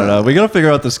 I don't know. We got to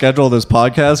figure out the schedule of this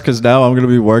podcast because now I'm going to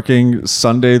be working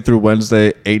Sunday through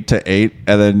Wednesday, 8 to 8.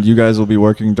 And then you guys will be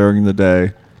working during the day.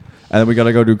 And then we got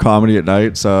to go do comedy at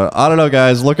night. So I don't know,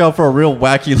 guys. Look out for a real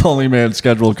wacky Lonely Man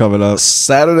schedule coming up.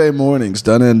 Saturday mornings,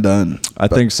 done and done. I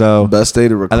think so. Best day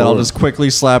to record. And then I'll just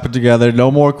quickly slap it together. No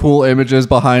more cool images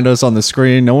behind us on the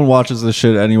screen. No one watches this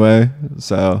shit anyway.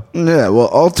 So Yeah, well,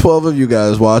 all 12 of you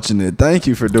guys watching it, thank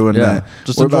you for doing yeah, that.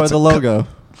 just We're enjoy about the to logo.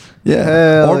 Yeah.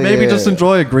 Hell Or maybe yeah. just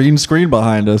enjoy a green screen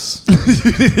behind us.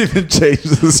 You didn't even change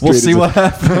the screen. We'll see what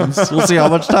happens. We'll see how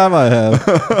much time I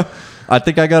have. I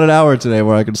think I got an hour today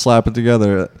where I can slap it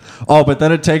together. Oh, but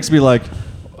then it takes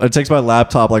my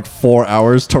laptop like 4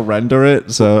 hours to render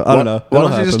it. So I don't know. Why It'll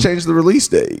don't you just happen. change the release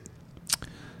date?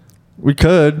 We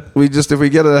could. If we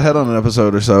get it ahead on an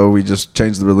episode or so, we just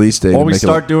change the release date. Or and we make it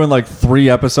start doing like 3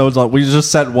 episodes. We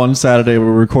just set one Saturday where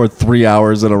we record 3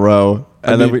 hours in a row.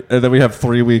 And then we have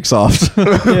 3 weeks off.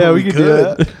 Yeah, we could do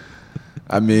that.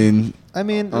 I mean, I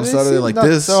mean, On it Saturday seems like not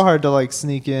this- so hard to like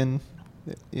sneak in.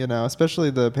 You know,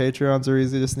 especially the Patreons are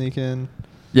easy to sneak in.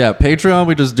 Yeah, Patreon,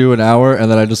 we just do an hour and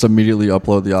then I just immediately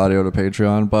upload the audio to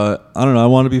Patreon. But I don't know. I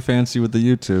want to be fancy with the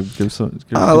YouTube. Give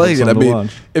I like it. something I to mean,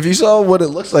 watch. if you saw what it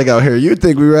looks like out here, you'd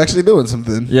think we were actually doing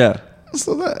something. Yeah.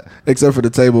 So that, except for the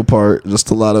table part, just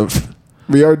a lot of.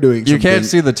 We are doing. You can't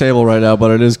see the table right now,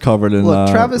 but it is covered in Look,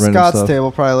 Travis random Scott's stuff.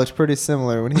 table probably looks pretty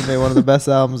similar when he made one of the best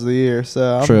albums of the year.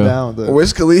 So I'm True. down with it.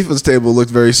 Wiz Khalifa's table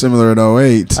looked very similar in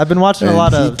 08. I've been watching a And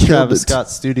lot he of killed Travis it.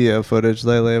 Scott's studio footage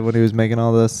lately when he was making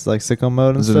all this like sicko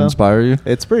mode and Does it stuff. inspire you?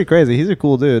 It's pretty crazy. He's a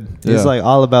cool dude. He's Yeah. like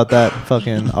all about that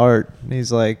fucking art.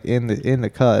 He's like in the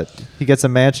cut. He gets a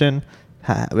mansion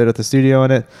with the studio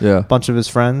in it. Yeah. A bunch of his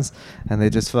friends, and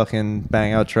they just fucking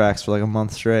bang out tracks for like a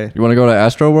month straight. You want to go to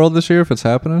Astro World this year if it's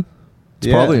happening? It's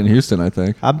Yeah. probably in Houston, I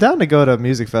think. I'm down to go to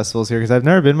music festivals here because I've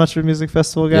never been much of a music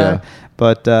festival guy. Yeah.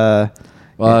 But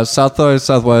South by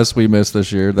Southwest, we missed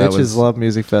this year. That bitches was love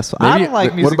music festivals. I Maybe- don't like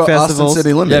What music about festivals. Austin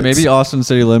City Limits? yeah, maybe Austin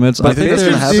City Limits. But I you think think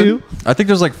that's gonna there's happen? I think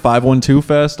there's like 512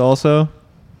 Fest also.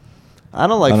 I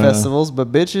don't like I don't know. festivals,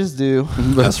 but bitches do.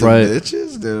 That's right.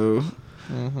 Bitches do.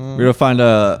 We're gonna find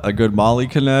a good Molly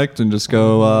Connect and just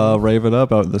go rave it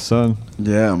up out in the sun.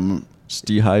 Yeah, Just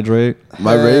dehydrate.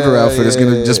 my raver Hell outfit is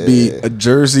gonna just be a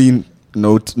jersey,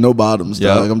 no bottoms.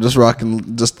 Yeah. Dog. I'm just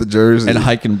rocking just the jersey. And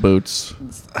hiking boots.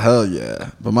 Hell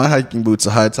yeah! But my hiking boots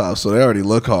are high top, so they already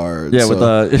look hard. Yeah, so- with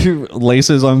the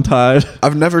laces untied.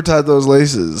 I've never tied those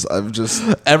laces. I've just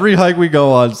Every hike we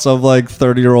go on, some like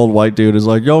 30-year-old white dude is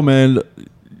like, "Yo, man,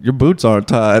 your boots aren't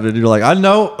tied," and you're like, "I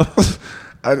know."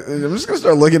 I'm just gonna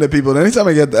start looking at people. And anytime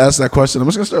I get asked that question, I'm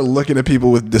just gonna start looking at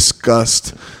people with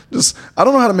disgust. Just I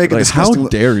don't know how to make a Like, how disgusting.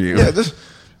 dare you? Yeah, just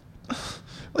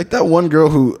like that one girl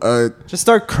who. Just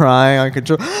start crying on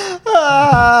control. I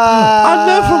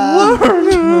never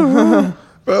learned.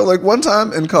 Bro, like one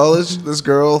time in college, this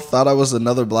girl thought I was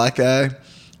another black guy,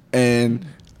 and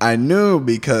I knew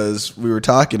because we were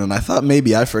talking, and I thought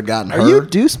maybe I'd forgotten her. Are you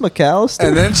Deuce McAllister?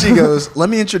 And then she goes, "Let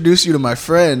me introduce you to my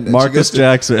friend, and she Marcus goes to-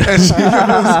 Jackson. And she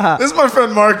goes, "This is my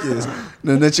friend Marcus."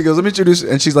 And then she goes, "Let me introduce,"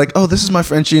 and she's like, "Oh, this is my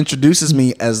friend." She introduces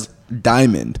me as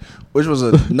Diamond, which was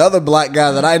another black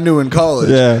guy that I knew in college.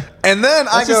 Yeah. And then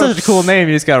I That's just go, such a cool name.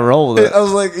 You just got to roll with it. I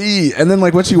was like, "E." And then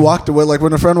like when she walked away, like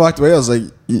when her friend walked away, I was like,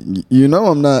 "You know,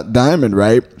 I'm not Diamond,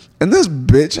 right?" And this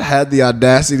bitch had the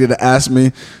audacity to ask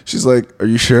me. She's like, "Are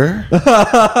you sure?"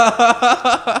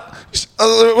 I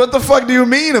was like, "What the fuck do you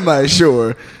mean? Am I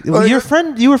sure?" Like,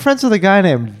 You were friends with a guy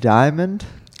named Diamond.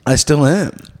 I still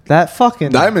am. That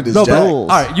fucking Diamond is No, Jack. but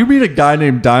rules. all right, you meet a guy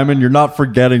named Diamond, you're not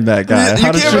forgetting that guy.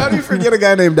 How do you forget a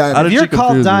guy named How Diamond? did If you're she called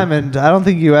confuse you? Diamond, I don't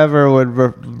think you ever would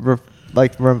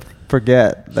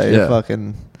forget that you're Yeah.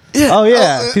 fucking. Yeah. Oh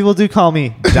yeah, Oh, people do call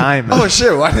me Diamond. Oh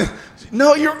shit! Why?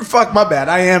 No, you're fuck. My bad.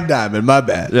 I am Diamond. My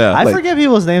bad. Yeah. I Like, forget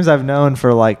people's names I've known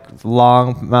for like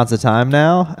long amounts of time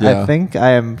now. Yeah. I think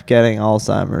I am getting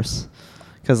Alzheimer's.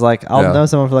 Cause like I'll Yeah. know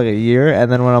someone for like a year, and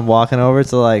then when I'm walking over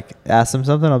to like ask them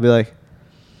something, I'll be like,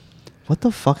 "What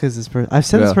the fuck is this person?" I've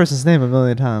said this Yeah. person's name a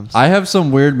million times. I have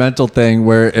some weird mental thing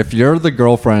where if you're the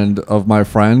girlfriend of my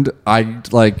friend, I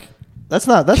like That's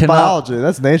biology.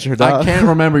 That's nature, dog. I can't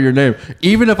remember your name.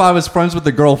 Even if I was friends with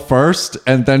the girl first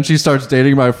and then she starts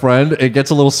dating my friend, it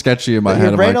gets a little sketchy in my head.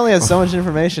 Your I'm brain like, only has so much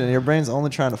information, and your brain's only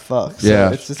trying to fuck. So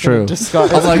yeah, it's just true.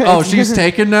 I'm like, oh, she's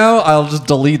taken now. I'll just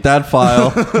delete that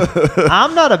file.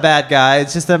 I'm not a bad guy.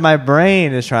 It's just that my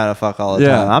brain is trying to fuck all the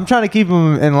time. I'm trying to keep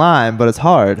them in line, but it's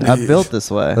hard. I'm built this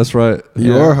way. That's right.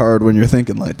 You are hard when you're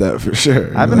thinking like that, for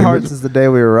sure. I've been hard since the day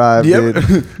we arrived,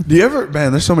 do you ever,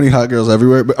 man, there's so many hot girls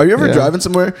everywhere, but are you ever driving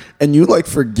somewhere and you like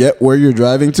forget where you're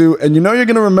driving to, and you know you're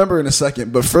going to remember in a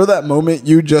second, but for that moment,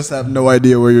 you just have no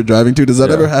idea where you're driving to? Does that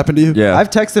ever happen to you? Yeah. I've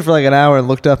texted for like an hour and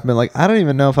looked up and been like, I don't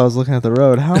even know if I was looking at the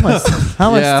road. How am I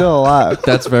still alive?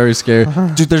 That's very scary.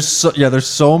 Dude, there's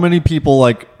so many people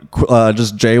like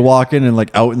just jaywalking and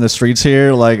like out in the streets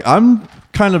here. Like, I'm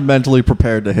kind of mentally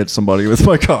prepared to hit somebody with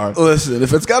my car. Listen,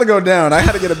 if it's got to go down, I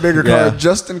had to get a bigger car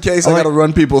just in case I got to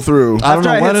run people through. I don't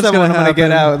know when it's going to I'm going to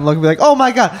get out and look and be like, oh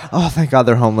my God. Oh, thank God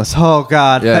they're homeless. Oh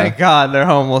God. Thank God they're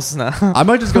homeless now. I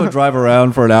might just go drive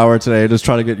around for an hour today, just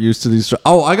try to get used to these.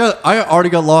 Oh, I already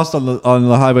got lost on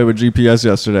the highway with GPS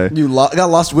yesterday. You got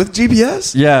lost with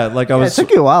GPS? Yeah, like I was. It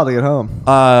took you a while to get home.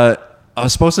 I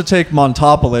was supposed to take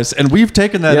Montopolis, and we've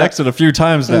taken that exit a few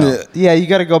times now. Yeah, you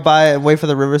got to go by and wait for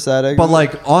the Riverside exit. But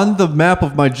like on the map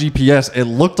of my GPS, it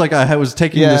looked like I was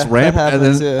taking this ramp, and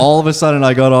then all of a sudden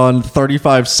I got on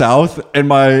 35 South, and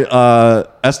my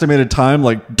estimated time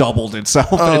like doubled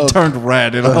itself, and it turned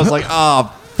red, and I was like,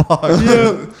 ah. Fuck.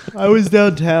 Yeah, I was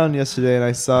downtown yesterday and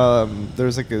I saw there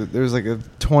was like a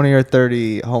 20 or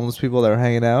 30 homeless people that were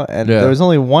hanging out, and there was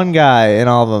only one guy in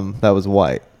all of them that was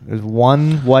white. There's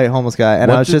one white homeless guy, and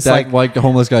what I was did just that like, white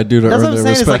homeless guy do to that's earn what I'm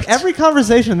their saying. respect? It's like every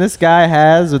conversation this guy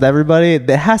has with everybody,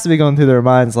 that has to be going through their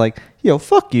minds like, yo,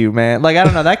 fuck you, man. Like, I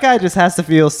don't know. That guy just has to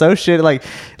feel so shit.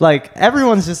 Like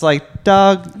everyone's just like,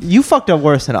 dog, you fucked up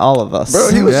worse than all of us.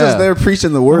 Bro, he was just there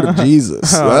preaching the word of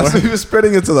Jesus. He was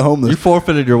spreading it to the homeless. You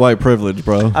forfeited your white privilege,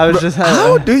 bro. I was just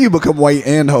how do you become white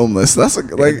and homeless? That's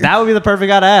like that would be the perfect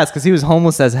guy to ask, because he was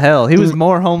homeless as hell. He was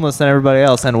more homeless than everybody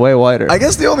else and way whiter. I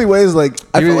guess the only way is like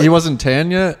he wasn't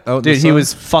tan yet. Dude, he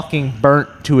was fucking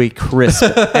burnt to a crisp,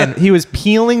 and he was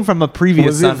peeling from a previous.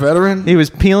 Was he a veteran? He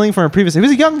was peeling from a previous. He was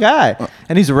a young guy,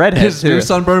 and he's redhead. His new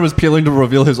sunburn was peeling to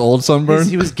reveal his old sunburn.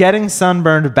 He was getting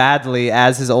sunburned badly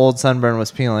as his old sunburn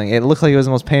was peeling. It looked like it was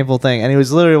the most painful thing, and he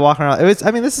was literally walking around.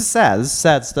 This is sad. This is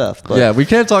sad stuff. But yeah, we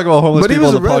can't talk about homeless people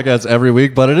on the podcast every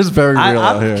week, but it is very real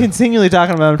out here. I'm continually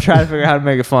talking about him, trying to figure out how to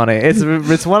make it funny. It's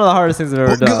one of the hardest things I've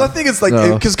ever done. Because I think it's like,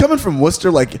 because coming from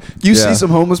Worcester, like you see some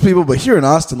homeless people, but here in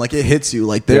Austin, like it hits you,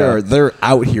 like they're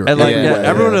out here. And like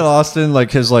everyone in Austin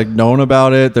like has like known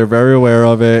about it. They're very aware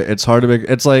of it. It's hard to make.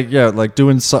 It's like like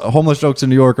doing homeless jokes in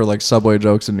New York or like subway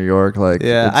jokes in New York. Like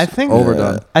I think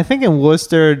overdone. I think in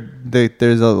Worcester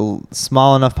there's a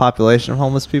small enough population of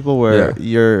homeless people where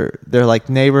they're like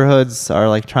neighborhoods are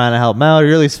like trying to help them out.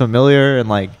 You're at least familiar and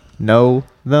like know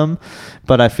them.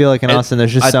 But I feel like in Austin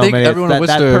there's just so many that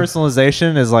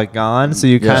personalization is like gone, so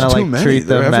you kind of like treat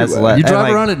them as you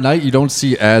drive around at night, you don't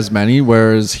see as many,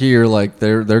 whereas here like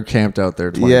they're camped out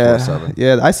there 24/7.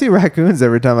 Yeah, I see raccoons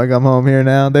every time I come home here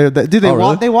now. They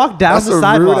walk down the sidewalk.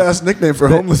 That's a rude ass nickname for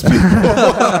homeless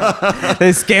people.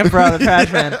 They scamper out of the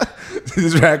trash man.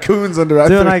 These raccoons under.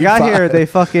 Dude, when I got here, they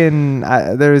fucking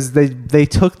they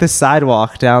took the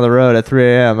sidewalk down the road at 3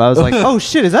 a.m. I was like, oh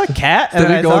shit, is that a cat? Did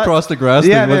they go across the grass?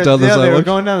 Yeah, they went down the sidewalk. They were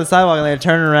going down the sidewalk and they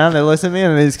turned around, they listened to me,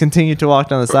 and they just continued to walk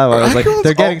down the sidewalk. I was like,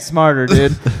 they're getting smarter,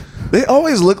 dude. They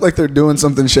always look like they're doing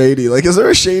something shady. Like, is there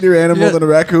a shadier animal than a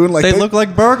raccoon? Like they look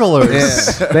like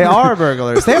burglars. Yeah. They are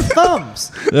burglars. They have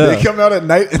thumbs. Yeah. They come out at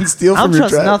night and steal from your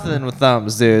trash. I don't trust nothing with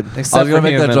thumbs, dude. Except I was gonna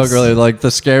make humans. that joke earlier. Like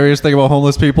the scariest thing about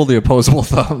homeless people, the opposable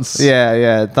thumbs.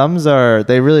 Yeah. Thumbs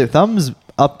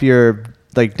up your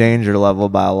like danger level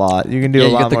by a lot. You can do a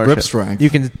lot more. You get the grip strength. You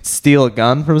can steal a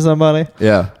gun from somebody.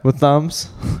 Yeah, with thumbs,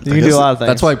 you can do a lot of things.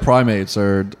 That's why primates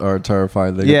are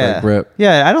terrified. They get that grip.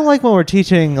 Yeah, I don't like when we're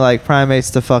teaching like primates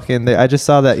to fucking. I just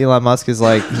saw that Elon Musk is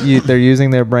like they're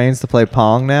using their brains to play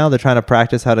Pong now. They're trying to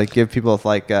practice how to give people with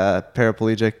like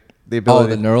paraplegic the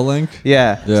ability. Oh, the Neuralink?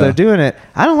 Yeah. So they're doing it.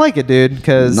 I don't like it, dude,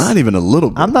 because not even a little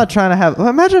bit. I'm not trying to have.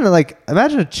 Imagine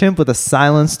a chimp with a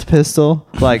silenced pistol,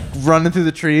 like running through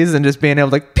the trees and just being able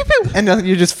to like pew pew, and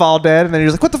you just fall dead, and then you're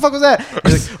just like, what the fuck was that?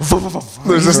 You're like,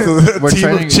 there's just a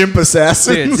team of chimp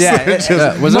assassins.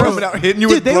 Dude, was out hitting you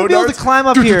with they blow would be able to climb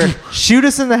up here, shoot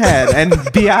us in the head, and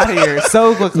be out of here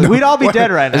so quickly. We'd all be dead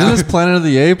right now. Isn't this Planet of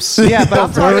the Apes? Yeah,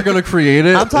 but I'm we're gonna create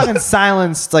it. I'm talking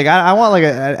silenced. Like I want like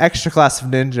an extra class of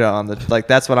ninja on the like.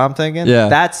 That's what I'm thinking. Yeah,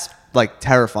 that's like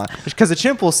terrifying because a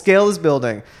chimp will scale this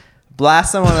building,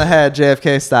 blast someone on the head,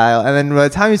 JFK style, and then by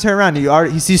the time you turn around,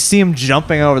 you see him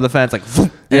jumping over the fence, like,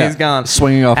 and he's gone,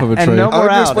 swinging off of a tree. And no How more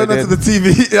would you out. explain that to the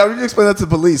TV? How would you explain that to the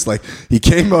police? Like, he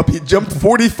came up, he jumped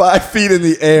 45 feet in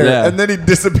the air, Yeah. and then he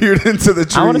disappeared into the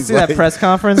trees. I want to see that press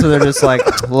conference where they're just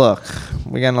like, look,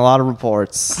 we're getting a lot of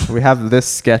reports. We have this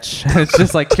sketch. It's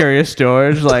just like Curious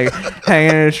George, like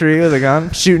hanging in a tree with a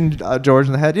gun, shooting George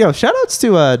in the head. Yo, shout outs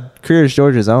to Curious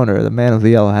George's owner, the man with the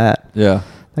yellow hat. Yeah.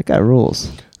 That guy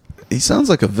rules. He sounds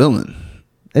like a villain.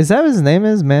 Is that what his name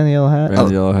is? Man in the Yellow Hat? Man in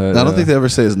the Yellow Hat, I don't yeah. think they ever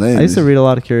say his name. I used to read a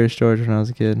lot of Curious George when I was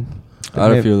a kid. I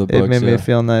had a few of the It books, made me yeah.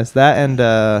 feel nice. That and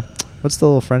what's the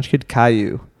little French kid?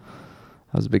 Caillou.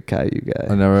 I was a big Caillou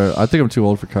guy. I think I'm too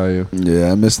old for Caillou.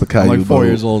 Yeah, I miss the I'm Caillou. like 4 boat.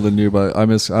 years older than you, but I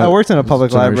miss. I worked in a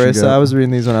public generation library, so gap. I was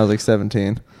reading these when I was like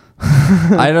 17.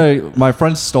 My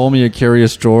friend stole me a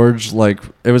Curious George. Like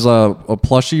it was a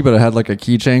plushie, but it had like a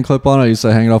keychain clip on it. I used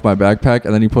to hang it off my backpack,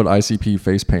 and then he put ICP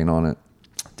face paint on it.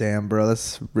 Damn, bro,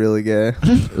 that's really gay.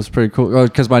 It was pretty cool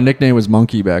because my nickname was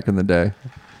Monkey back in the day.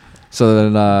 So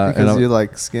then, Because you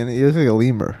like skinny. You look like a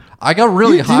lemur. I got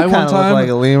really You do high one kinda time. look like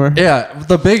a lemur. Yeah,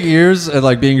 the big ears and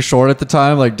like being short at the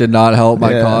time like did not help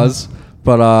my Yeah. cause.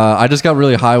 But I just got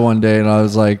really high one day and I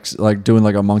was like doing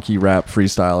like a monkey rap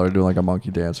freestyle or doing like a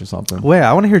monkey dance or something. Wait,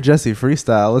 I want to hear Jesse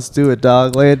freestyle. Let's do it,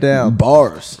 dog. Lay it down.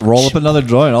 Bars. Roll up another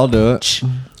joint, I'll do it.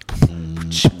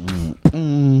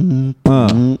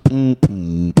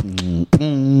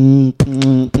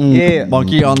 Yeah.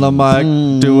 Monkey on the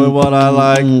mic, doing what I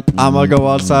like. I'ma go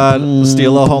outside,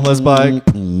 steal a homeless bike.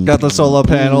 Got the solar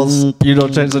panels, you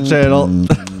don't change the channel.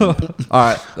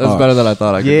 Alright, that's better than I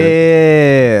thought I could do.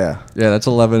 Yeah. Yeah, that's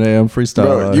 11 a.m. freestyle.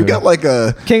 Bro, out you here. got like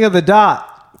a. King of the dot.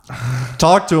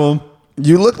 Talk to him.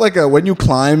 You look like a when you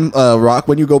climb rock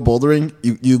when you go bouldering.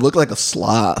 You look like a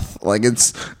sloth. Like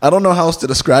it's I don't know how else to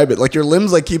describe it. Like your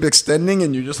limbs like keep extending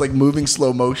and you're just like moving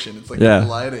slow motion. It's like Yeah.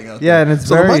 gliding. Out Yeah, there. and it's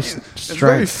the very mic is- it's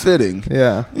very fitting.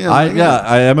 Yeah.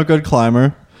 I am a good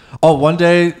climber. Oh, one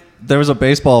day there was a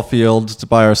baseball field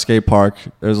by our skate park.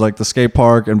 There was like the skate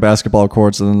park and basketball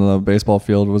courts, and then the baseball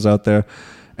field was out there.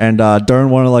 And during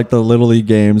one of like the little league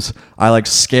games, I like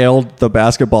scaled the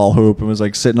basketball hoop and was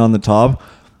like sitting on the top.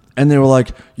 And they were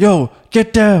like, "Yo,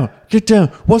 get down, get down.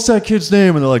 What's that kid's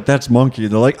name?" And they're like, "That's Monkey."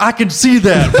 And they're like, "I can see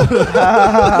that."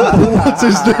 What's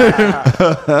his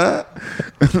name?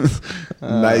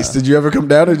 Nice. Did you ever come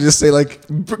down and just say like,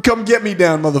 "Come get me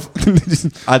down,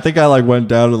 motherfucker"? I think I like went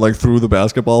down and like threw the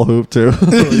basketball hoop too.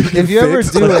 If you ever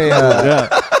do Yeah.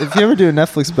 if you ever do a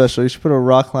Netflix special, you should put a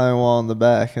rock climbing wall in the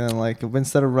back, and then like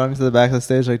instead of running to the back of the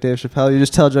stage like Dave Chappelle, you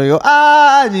just tell Joe, you go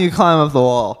and you climb up the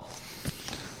wall.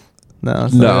 No,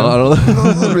 it's No, not I don't.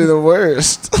 That would be the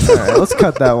worst. All right, let's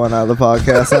cut that one out of the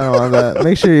podcast. I don't want that.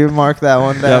 Make sure you mark that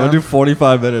one down. Yeah, I'm gonna do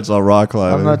 45 minutes on rock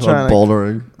climbing. I'm not trying on to-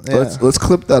 bouldering. Yeah. Let's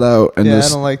clip that out and Yeah, I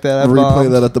just don't like that. I replay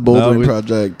bombed. that at the bouldering No, we-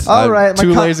 project. All I'm right, my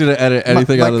too com- lazy to edit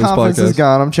anything my out of this confidence is podcast.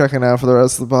 gone. I'm checking out for the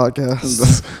rest of the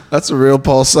podcast. That's a real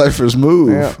Paul Cyphers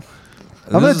move. Yeah.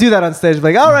 I'm gonna do that on stage.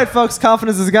 Like, all right, folks,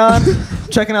 confidence is gone.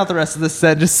 Checking out the rest of this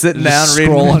set, just sitting down, Just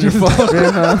reading. scroll on your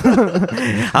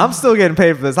phone. I'm still getting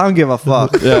paid for this. I don't give a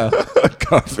fuck. Yeah,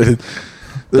 Confident.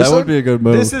 that would be a good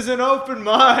move. This is an open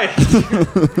mic.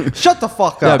 Shut the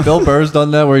fuck Yeah, up. Bill Burr's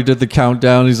done that where he did the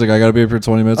countdown. He's like, I gotta be here for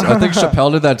 20 minutes. I think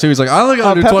Chappelle did that too. He's like, I only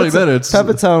gotta do 20 minutes.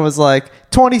 Pepitone was like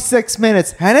 26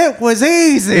 minutes, and it was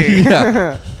easy.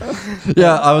 Yeah.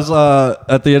 Yeah, I was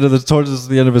at the end of towards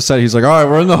the end of his set. He's like, all right,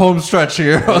 we're in the home stretch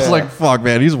here. I was Yeah. like, fuck,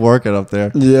 man, he's working up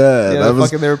there. Yeah, Yeah, that was.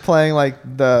 they were playing like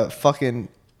the fucking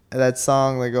that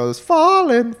song that goes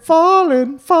falling,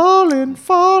 falling, falling,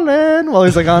 falling while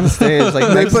he's like on stage. Like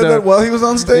They next played to- that while he was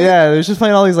on stage. Yeah, they was just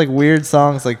playing all these like weird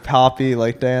songs, like poppy,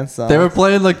 like dance songs. They were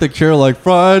playing like The Cure, like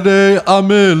Friday, I'm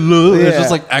in love. It's Yeah.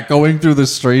 just like echoing through the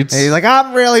streets. And he's like,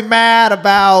 I'm really mad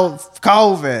about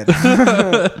COVID.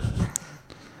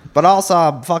 But also,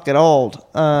 I'm fucking old.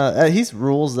 He's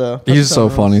rules though. He's so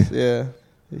Pepitone funny. rules. Yeah,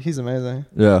 he's amazing.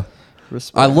 Yeah.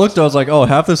 Respect. I looked, I was like, oh,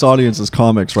 half this audience is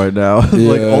comics right now. Like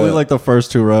Yeah. only like the first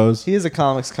two rows. He is a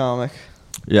comics comic.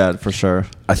 Yeah, for sure.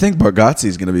 I think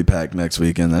Bargatze's gonna be packed next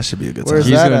weekend. That should be a good time. Where's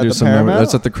He's that gonna at do the some Paramount?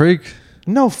 That's at the Creek.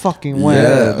 No fucking way.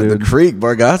 Yeah, dude. the Creek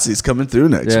Bargatze's coming through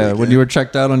next Yeah, weekend. when you were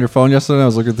checked out on your phone yesterday, I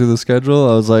was looking through the schedule.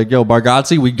 I was like, yo,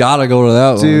 Bargatze, we gotta go to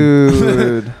that one.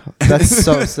 Dude, that's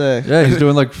so sick. Yeah, he's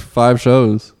doing like 5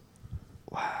 shows.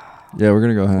 Wow. Yeah, we're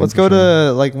gonna go hang. Let's for go sure.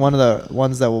 to like one of the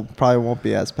ones that will probably won't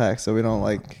be as packed, so we don't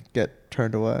like get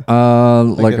turned away. like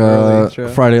an early a show.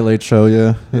 Friday late show.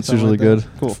 Yeah, that's Something usually like that.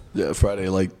 good. Cool. Yeah, Friday,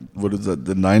 like what is that?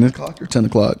 The 9 o'clock or 10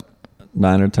 o'clock?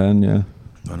 9 or 10. Yeah.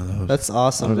 One of those. That's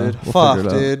awesome, I don't know. dude. We'll Fuck, figure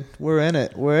it out. dude. We're in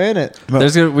it. We're in it. We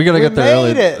gotta We get there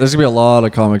early. made it. There's gonna be a lot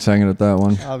of comics hanging at that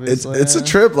one. Obviously, It's a yeah.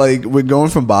 trip. Like we're going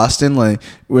from Boston, like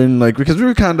when like because we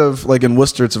were kind of like in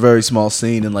Worcester, it's a very small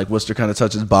scene, and like Worcester kind of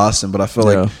touches Boston. But I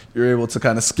feel Yeah. like you're able to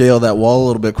kind of scale that wall a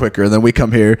little bit quicker. And then we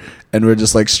come here and we're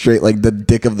just like straight like the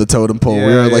dick of the totem pole. Yeah,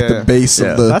 we're like yeah. the base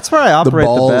Yeah. of the. That's where I operate the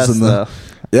balls best, and the- though.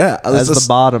 Yeah, As the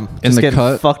bottom, In just the getting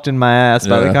cut? fucked in my ass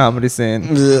by the Yeah. comedy scene.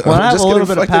 Yeah, When I have just a little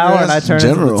getting bit of fucked in your power and I ass in turn to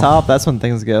the general. top, that's when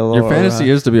things get a little. Your fantasy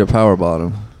is to be a power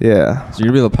bottom. Yeah. So you're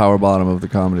gonna be the power bottom of the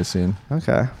comedy scene.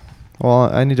 Okay. Well,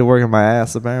 I need to work on my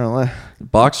ass apparently.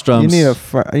 Box jumps. You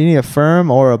need a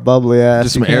firm or a bubbly ass.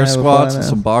 just some You can't air have a squats flat and ass.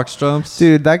 some box jumps.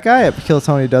 Dude, that guy at Kill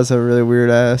Tony does have a really weird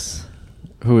ass.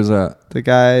 Who is that? The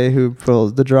guy who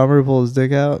pulls the drummer who pulls his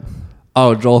dick out.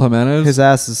 Oh, Joel Jimenez. His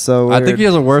ass is so weird. I think he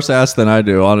has a worse ass than I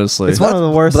do. Honestly, It's one of the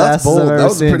worst That's asses bold. I've ever That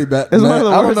was seen. pretty bad. It's one Man, of I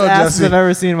the don't worst know, asses Jesse. I've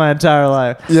ever seen in my entire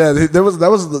life. Yeah, that was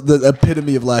the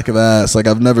epitome of lack of ass. Like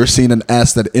I've never seen an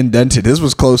ass that indented. His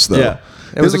was close though. Yeah.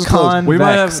 It was His a close. we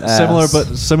might have convex similar, ass. but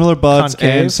similar butts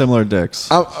Concave? and similar dicks.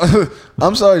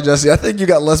 I'm sorry, Jesse. I think you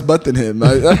got less butt than him.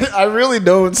 I really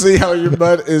don't see how your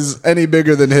butt is any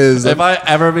bigger than his. If I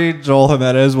ever meet Joel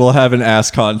Jimenez, we'll have an ass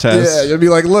contest. Yeah, you'll be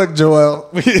like, look, Joel,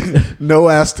 no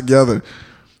ass together.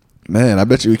 Man, I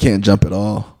bet you we can't jump at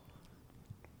all.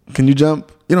 Can you jump?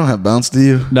 You don't have bounce, do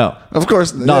you? No, Of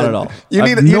course not at all. You I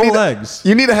need have you no need legs.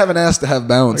 You need to have an ass to have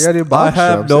bounce. You gotta do I box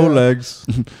have jumps, no yeah. legs.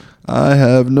 I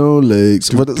have no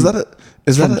legs. What is that?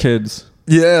 Is From that? kids.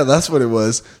 Yeah, that's what it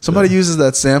was. Somebody uses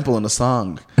that sample in a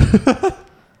song.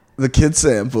 The kid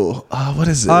sample. What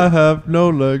is it? I have no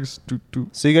legs. Doo, doo.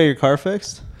 So you got your car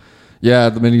fixed? Yeah,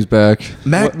 the mini's back.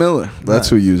 Mac Miller. That's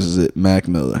who uses it. Mac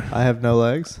Miller. I have no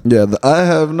legs. Yeah, the I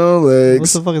have no What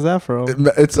legs. the fuck is that from?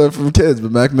 It's from kids,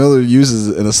 but Mac Miller uses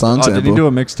it in a song Oh, sample. did he do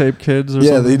a mixtape, kids? Or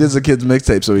Yeah, something? he does a kids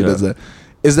mixtape, so he Yeah. does that.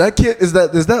 Is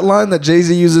that line that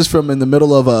Jay-Z uses from in the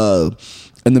middle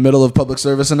of public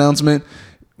service announcement?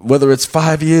 Whether it's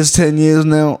 5 years, 10 years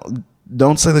now,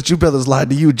 don't say that you brothers lied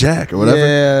to you, Jack, or whatever.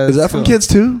 Yeah, is that that's from cool. kids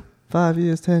too? 5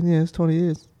 years, 10 years, 20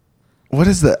 years. What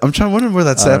is that? I'm trying to wonder where that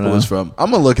I don't sample know. is from.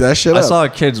 I'm gonna look that shit I up. saw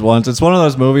Kids once. It's one of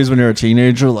those movies when you're a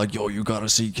teenager, like, yo, you gotta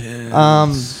see Kids.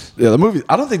 Yeah, the movie.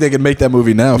 I don't think they can make that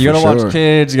movie now. You for gotta sure. watch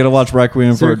Kids. You gotta watch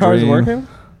Requiem So for your a car's Dream. working?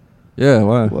 Yeah,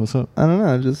 why? What's up? I don't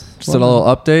know. Just Just a little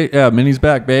update. Yeah, Mini's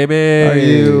back, baby. Are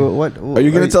you what? Are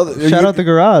you gonna tell the- are Shout you- out the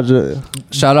garage.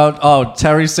 Shout out,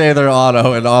 Terry Sather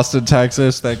Auto in Austin,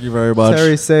 Texas. Thank you very much.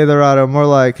 Terry Sather Auto, more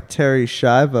like Terry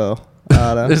Shivo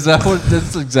Auto. Is that what?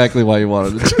 That's exactly why you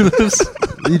wanted to do this.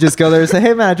 You just go there and say,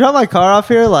 "Hey man, I dropped my car off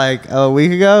here like a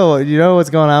week ago. You know what's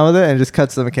going on with it?" And just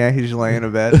cuts the mechanic. He's just laying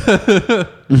in bed.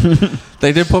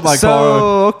 They did put my so car.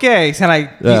 okay, can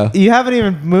I? Yeah. You haven't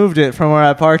even moved it from where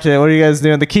I parked it. What are you guys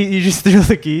doing? The key? You just threw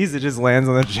the keys. It just lands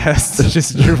on the chest. It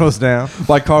just dribbles down.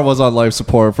 My car was on life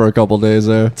support for a couple days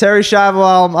there. Terry Shivo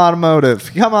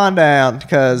Automotive, come on down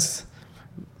because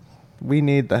we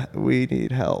need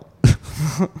help.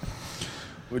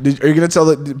 Are you gonna tell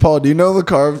that, Paul? Do you know the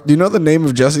car? Do you know the name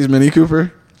of Jesse's Mini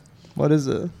Cooper? What is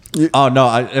it? Oh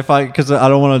no! Because I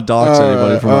don't want to dox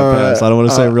anybody from my past. I don't want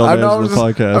to say real I names know, on the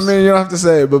podcast. I mean, you don't have to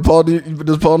say it, but Paul,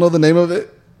 does Paul know the name of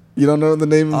it? You don't know the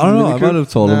name of I don't the know. Mini I Cooper? might have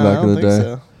told him No, I back in don't the think day.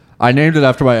 so. I named it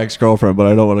after my ex girlfriend, but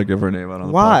I don't want to give her name out on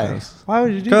the Why? podcast. Why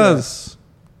would you do that? Because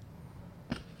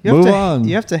You have move to, on.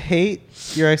 You have to hate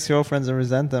your ex-girlfriends and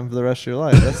resent them for the rest of your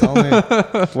life. That's the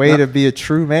only way to be a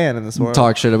true man in this world.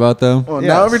 talk shit about them. Well,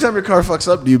 now Yes. every time your car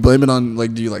fucks up, do you blame it on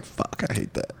do you fuck? I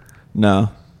hate that. No.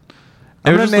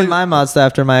 I'm It was gonna just name like- my Mazda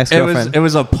after my ex-girlfriend. It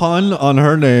was a pun on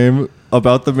her name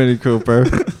about the Mini Cooper.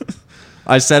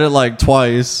 I said it like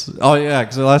twice. Oh yeah,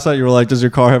 because last night you were like, "Does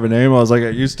your car have a name?" I was like, "I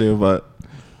used to, but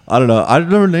I don't know. I've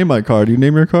never named my car. Do you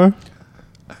name your car?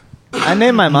 I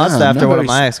named my Mazda Nah, after one of nobody's-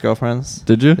 my ex-girlfriends.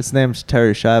 Did you? It's named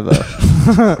Terry Shivo.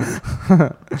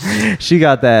 She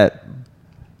got that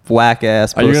whack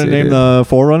ass. Are you gonna name the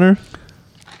Forerunner?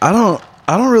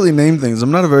 I don't really name things.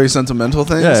 I'm not a very sentimental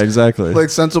thing. Yeah, exactly. Like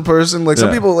sentimental person. Like some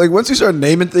Yeah. people, once you start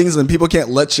naming things and people can't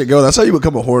let shit go, that's how you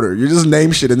become a hoarder. You just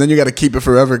name shit and then you got to keep it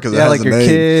forever because it Yeah, has like a your name.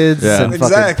 kids Yeah. and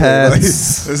Exactly. fucking Like,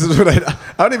 pets. this is what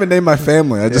I don't even name my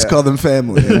family. I just Yeah. call them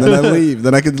family, and then I leave.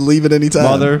 Then I can leave at any time.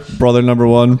 Mother, brother number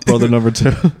 1, brother number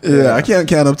 2. Yeah, I can't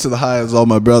count up to the high as all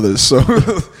my brothers. So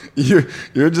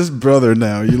you're just brother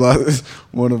now. You lost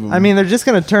one of them. I mean, they're just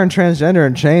gonna turn transgender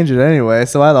and change it anyway.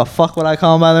 So why the fuck would I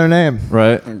call them by their name? Right?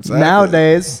 Exactly.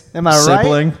 Nowadays, am I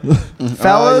Sibling. right,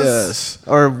 fellas? yes.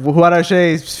 Or what I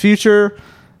say, future,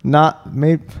 not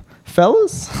maybe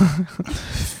fellas,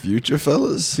 Future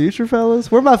fellas. future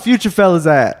fellas. Where my future fellas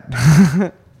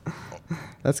at?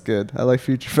 That's good. I like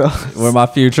future fellas. We're my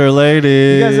future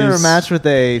ladies. You guys ever match with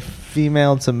a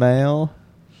female to male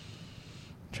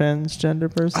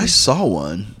transgender person? I saw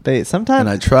one They sometimes and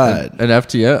I tried. An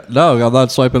FTL? No, I'm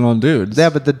not swiping on dudes. yeah,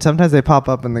 but sometimes they pop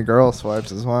up in the girl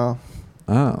swipes as well.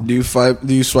 Oh. Do you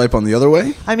swipe on the other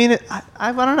way? I mean,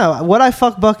 I don't know. Would I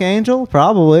fuck Buck Angel?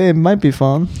 Probably. It might be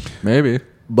fun. Maybe.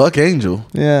 Buck Angel.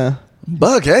 Yeah.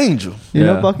 Buck Angel. You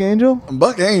Yeah. know Buck Angel?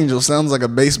 Buck Angel sounds like a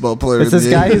baseball player. It's in this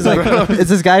the guy 80s. who's like it's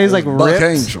this guy who's like Buck ripped.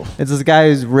 Angel. It's this guy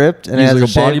who's ripped and He's has like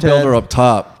a shaved bodybuilder head. up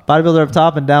top. Bodybuilder up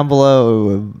top and down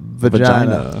below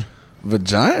vagina.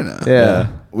 Vagina. Yeah.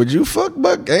 Would you fuck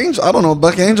Buck Angel? I don't know what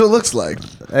Buck Angel looks like.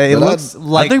 Hey, it But looks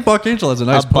like I think Buck Angel has a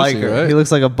nice a pussy, biker. right? He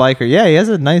looks like a biker. Yeah, he has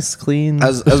a nice, clean,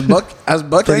 As Buck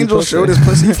Pretty Angel pussy. showed his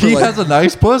pussy for He like, has a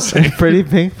nice pussy. pretty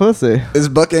pink pussy. is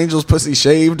Buck Angel's pussy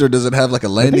shaved or does it have like a I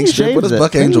think landing he strip? What shaves is it.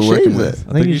 Buck I think Angel he working shaves with? it.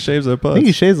 I think he shaves that I puss. think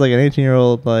he shaves like an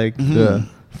 18-year-old, like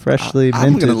freshly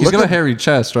I'm minted. gonna He's look got a up- hairy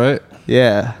chest, right?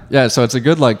 Yeah. Yeah, so it's a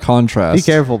good like contrast.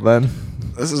 Be careful, Ben.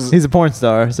 This is He's a porn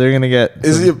star, so you're gonna get.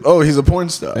 is he? Oh, he's a porn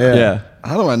star. Yeah. Yeah.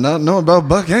 How do I not know about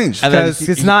Buck Angel? And then Because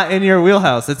it's not in your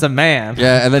wheelhouse. It's a man.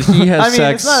 Yeah, and then he has I mean,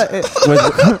 sex it's not.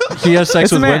 with he has sex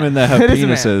It's a with man. women that have It is a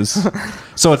man. penises.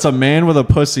 So it's a man with a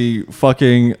pussy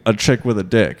fucking a chick with a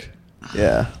dick.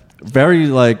 Yeah. Very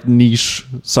like niche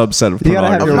subset of You gotta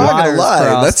have pornography. I'm your not gonna wires lie.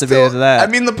 crossed That's to be still, into that.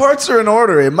 I mean, the parts are in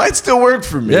order. It might still work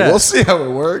for me. Yeah. We'll see how it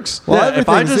works. Well, yeah, if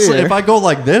I everything's just here. if I go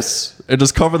like this and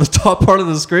just cover the top part of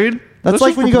the screen, That's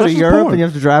like just when for- you go to that's just Europe porn. and you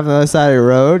have to drive on the other side of the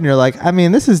road, and you're like, I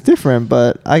mean, this is different,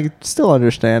 but I still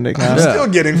understand it. Kind I'm of. Yeah. still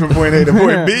getting from point A to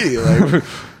point B. Like,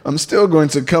 I'm still going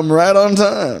to come right on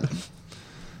time.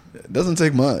 It doesn't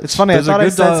take much. It's funny. There's a I thought I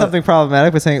good, said something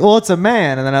problematic by saying, "Well, it's a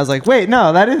man," and then I was like, "Wait,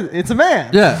 no, it's a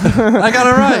man." Yeah, I got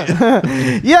it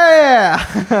right.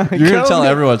 Yeah. You're gonna tell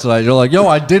everyone tonight. You're like, yo,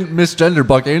 I didn't misgender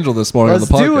Buck Angel this morning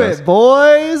Let's on the do podcast. it,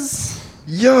 boys.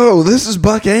 Yo, this is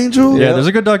Buck Angel. Yeah, there's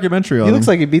a good documentary on He him. looks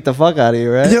like he beat the fuck out of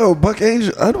you, right? Yo, Buck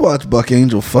Angel. I'd watch Buck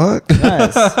Angel fuck.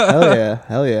 Nice. Hell yeah.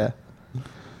 Hell yeah.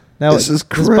 Now, This is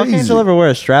does Buck crazy. Angel ever wear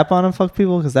a strap on and fuck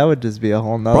people? Because that would just be a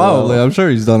whole nother. Probably. level. I'm sure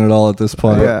he's done it all at this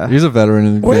point. Yeah. He's a veteran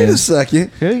in the Wait game. a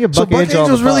second. Can you get So Buck Buck Angel on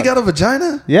Angel's the really pod? got a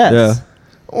vagina? Yes. Yeah.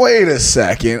 Wait a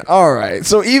second. All right.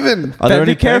 So even Are there Ben,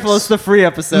 any be careful. pics? It's the free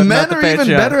episode. men not the are even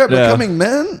Patreon. better at Yeah. becoming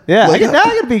men. Yeah. Like, now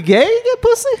I gotta be gay. You get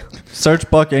pussy.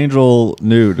 Search Buck Angel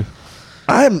nude.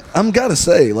 I'm gotta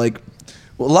say, like,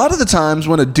 a lot of the times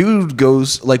when a dude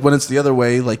goes, like, when it's the other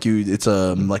way, like it's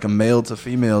like a male to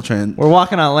female We're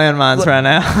walking on landmines right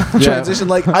now. transition.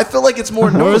 Like, I feel like it's more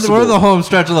We're noticeable. in the home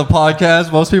stretch of the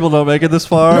podcast. Most people don't make it this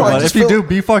far. No, I but just if you feel- do,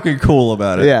 be fucking cool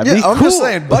about it. Yeah. yeah, be I'm cool. just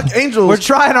saying, Buck We're Angel's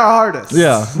trying our hardest.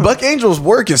 Yeah. Buck Angel's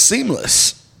work is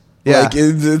seamless. Yeah. Like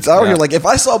it's out Yeah. here. Like if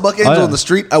I saw Buck Angel yeah. in the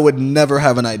street, I would never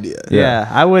have an idea. Yeah,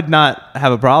 I would not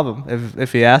have a problem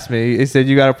if he asked me. He said,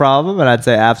 "You got a problem?" And I'd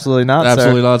say, "Absolutely not,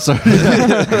 Absolutely sir." not,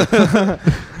 sir.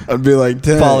 I'd be like,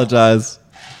 damn, Apologize.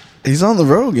 he's on the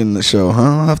Rogan the show, huh?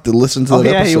 I'll have to listen to Oh that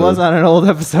yeah, episode. he was on an old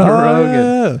episode of Rogan.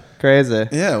 yeah. Crazy.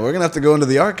 Yeah, we're gonna have to go into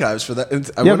the archives for that.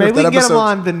 I Yeah, wonder maybe if we that can get him episode-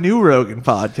 on the new Rogan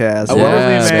podcast. I wonder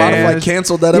Yeah. if Spotify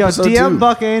canceled that Yo, episode DM too.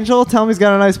 Buck Angel, tell him he's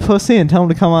got a nice pussy, and tell him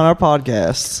to come on our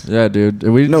podcast. Yeah, dude.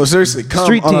 We No, seriously, come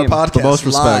Street on team. our podcast The most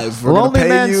respect. live. We're gonna Lonely pay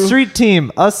Man you. Street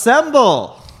Team,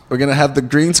 assemble! We're gonna have the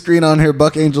green screen on here.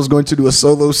 Buck Angel's going to do a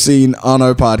solo scene on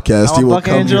our podcast. I He want will Buck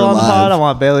come Angel here on the pod. I live.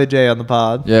 want Bailey J on the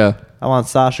pod. Yeah. I want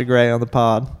Sasha Grey on the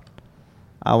pod.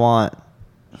 I want.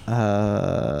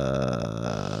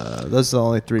 Those are the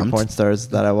only 3 porn stars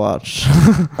that I watch.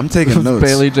 I'm taking notes.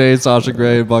 Bailey J, Sasha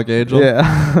Grey, and Buck Angel.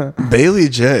 yeah. Bailey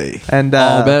J. And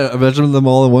Imagine them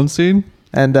all in one scene.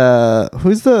 and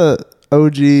who's the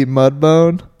OG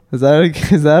Mudbone? Is that a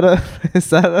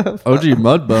OG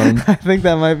Mudbone. I think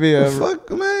that might be a. Fuck,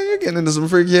 man, you're getting into some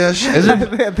freaky ass shit. Is it? I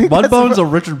think that's Mudbone's a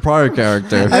Richard Pryor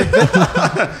character.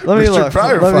 Let me Richard look.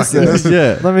 Pryor Let me fucking see.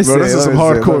 Yeah. Let me see. Bro, this is Let some me see.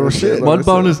 hardcore Let me see. shit. Let me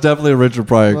Mudbone see. is definitely a Richard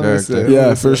Pryor Let me see. character.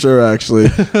 Yeah, for sure. Actually,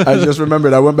 I just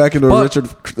remembered. I went back into a But-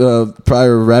 Richard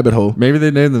Pryor rabbit hole. Maybe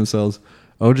they named themselves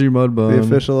OG The Mudbone.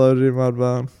 official OG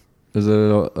Mudbone. Is it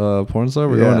a porn star?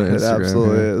 We're Yeah, going to it Instagram.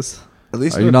 absolutely here. is. At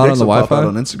least Are you not on the pixel pop Wi-Fi? out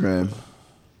on Instagram.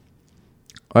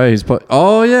 Oh, yeah, he's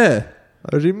oh yeah.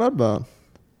 OG Mudbone.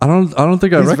 I don't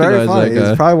think I He's very recognize funny. that guy.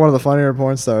 He's probably one of the funnier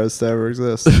porn stars to ever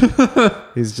exist.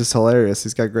 He's just hilarious.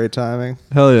 He's got great timing.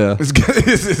 Hell yeah.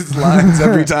 His lines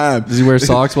every time. Does he wear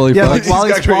socks while he Yeah, fucks? like while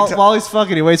He's he's, got great while he's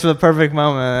fucking, he waits for the perfect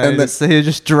moment, and And he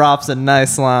just drops a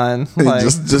nice line. He Like,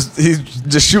 he's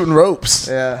just shooting ropes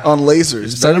Yeah. on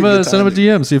lasers. Send him Very a good send him a timing.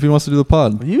 DM. See if he wants to do the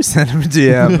pod. you send him a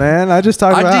DM, man. I just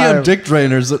talked I about. DM dick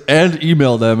drainers and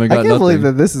email them and I got can't nothing. believe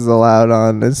that this is allowed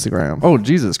on Instagram. Oh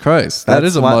Jesus Christ! That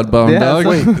That's is a why- mud bone, yeah, dog.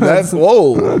 it's like-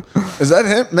 Whoa. Is that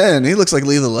him? Man, he looks like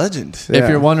Lee the Legend. If Yeah.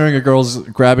 you're wondering, a girl's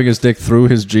grabbing his dick through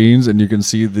his jeans, and you can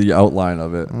see the outline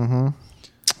of it.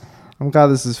 I'm glad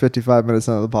this is 55 minutes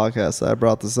into the podcast that I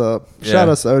brought this up. Yeah. Shout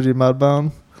out to OG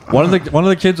Mudbone. One of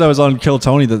the kids that was on Kill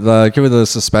Tony, the kid with the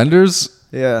suspenders.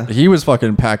 Yeah. He was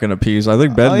fucking packing a piece. I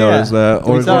think Ben Oh, yeah. noticed that.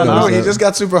 We saw it No, on- he just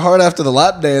got super hard after the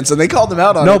lap dance, and they called him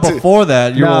out on no, it too. before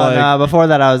that, you were like, No, before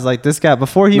that, I was like, this guy,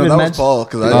 before he No, even that was mentioned. Paul,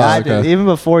 'cause I- Yeah, Oh, I okay. did. Even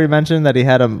before he mentioned that he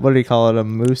had what did he call it? A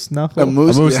moose knuckle? A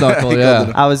moose, knuckle, he yeah. called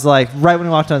it I was like, right when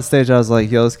he walked on stage, I was like,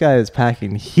 yo, this guy is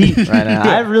packing heat right now.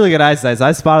 I have really good eyesight, so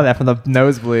I spotted that from the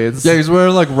nosebleeds. yeah, he's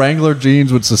wearing like Wrangler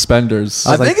jeans with suspenders.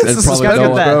 I think it's the probably Gotta suspenders,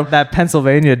 get going- bro. that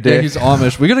Pennsylvania Yeah, dick. he's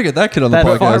Amish. We gotta get that kid on the That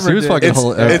podcast. farmer He was dick. fucking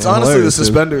It's honestly the hilarious, dude.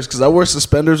 suspenders, because I wore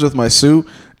suspenders with my suit,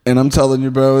 and I'm telling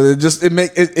you, bro,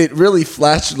 it really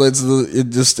flashlights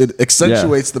it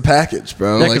accentuates the package,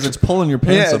 bro. Yeah, because it's pulling your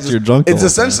pants up to your junk. It's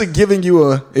essentially giving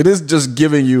you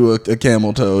a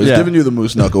camel toe. It's Yeah. giving you the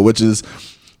moose knuckle, which is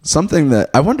something that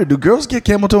I wonder, do girls get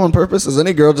camel toe on purpose? Is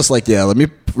any girl just like, yeah, let me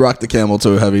rock the camel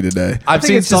toe heavy today? I've think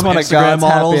seen it's just some one of Instagram God's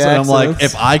models, happy and I'm like,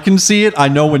 accidents. if I can see it, I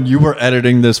know when you were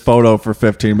editing this photo for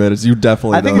 15 minutes, you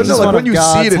definitely I think know it's this. just one when of you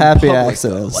God's see it in happy public,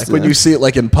 accidents. though, like when you see it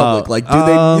like in public, like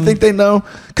you think they know?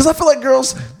 Because I feel like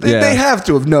girls, Yeah. they have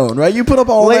to have known, right? You put up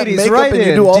all Ladies, that makeup write and you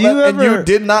in. do all Do you that, and you ever-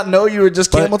 did not know you were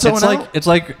just But camel toeing out. it's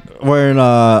like wearing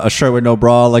a shirt with no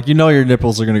bra. Like, you know your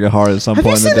nipples are gonna get hard at some Have you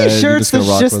point in seen the day. these You're shirts gonna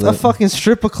that's rock just with a it. fucking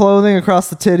strip of clothing across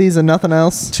the titties and nothing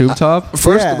else? Tube top.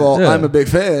 First Yeah. of all, Yeah. I'm a big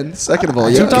fan. Second of all,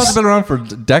 Tube yes. tops have been around for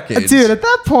decades. Dude, at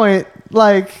that point,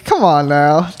 like, come on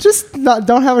now. Just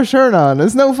don't have a shirt on.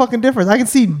 There's no fucking difference. I can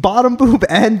see bottom boob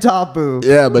and top boob.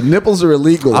 Yeah, but nipples are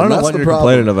illegal. I don't and know that's what the you're problem.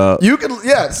 complaining about. You can,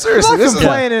 yeah, seriously. I'm not This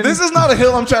complaining. this is not a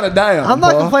hill I'm trying to die on. I'm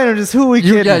not Paul. complaining. Just who we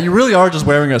You, kidding? yeah, you really are just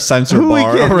wearing a sensor Who we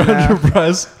bar kidding, around man? your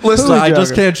breast. Listen, So Who we I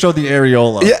just jogging? can't show the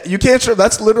areola. Yeah, you can't show.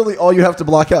 That's literally all you have to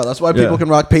block out. That's why people Yeah. can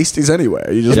rock pasties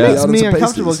anywhere. You just It be makes out in me some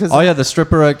uncomfortable pasties. because Oh yeah, the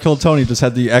stripper at Kill Tony just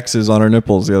had the X's on her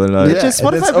nipples the other night. Yeah. just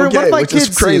what if it's I what okay, if my which is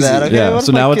kids see crazy. that? Okay, Yeah, what if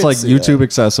so my now it's kids like see that? YouTube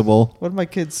accessible. What if my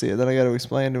kids see it? Then I got to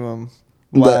explain to them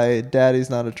But- why daddy's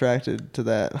not attracted to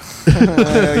that. I got to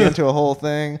get into a whole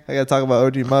thing. I got to talk about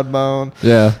OG Mudbone.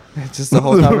 Yeah. It's just a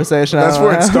whole conversation. I That's don't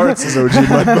where it have. starts. Is OG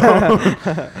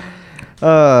Mudbone.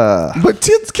 But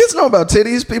kids know about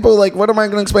titties. People are like, what am I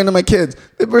going to explain to my kids?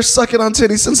 They were sucking on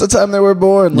titties since the time they were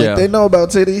born. Like Yeah. they know about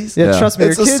titties. Yeah, Yeah. trust me,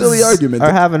 It's your a kids silly argument.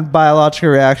 are having biological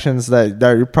reactions that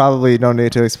you probably don't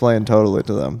need to explain totally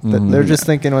to them. That They're just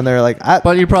thinking when they're like,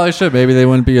 But you probably should. Maybe they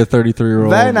wouldn't be a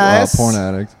 33-year-old Very nice. porn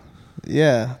addict.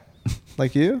 yeah,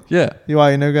 like you. Yeah. You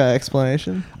never got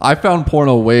explanation? I found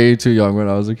porno way too young when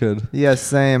I was a kid. Yes,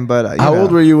 same. But How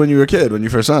old were you when you were a kid, when you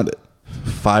first found it?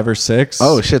 5 or 6.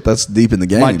 Oh, shit. That's deep in the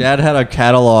game. My dad had a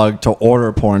catalog to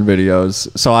order porn videos.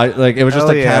 So it was just Hell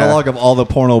a yeah. catalog of all the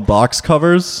porno box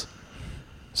covers.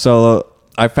 So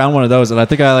I found one of those, and I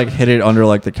think I like hid it under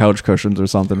like the couch cushions or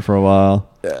something for a while.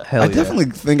 Hell I yeah. definitely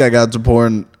think I got to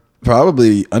porn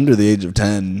probably under the age of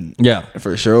 10. Yeah.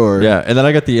 For sure. Yeah, and then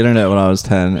I got the internet when I was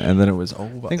 10, and then it was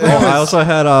think I also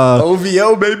had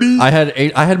OVO, baby. I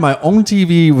had my own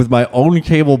TV with my own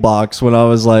cable box when I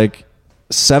was like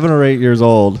 7 or 8 years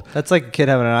old. That's like a kid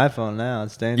having an iPhone now.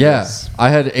 It's Yeah, dangerous. I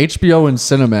had HBO and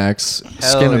Cinemax,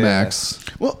 Hell Skinemax.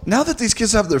 Well, now that these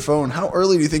kids have their phone, how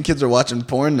early do you think kids are watching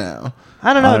porn now?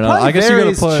 I don't know. I don't It know. probably I guess you gotta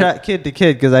varies put- kid to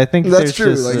kid because I think That's there's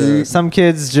true, just like you- some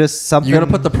kids just something. You got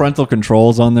to put the parental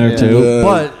controls on there Yeah. too, Yeah.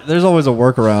 but there's always a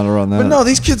workaround around that. But no,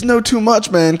 these kids know too much,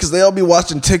 man, because they all be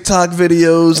watching TikTok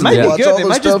videos. It might they be watch good. all They those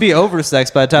might just stuff. be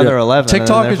oversexed by the time Yeah. they're 11. and then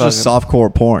TikTok they're is just fucking-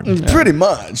 softcore porn. Pretty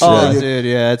much. Oh, Yeah. dude,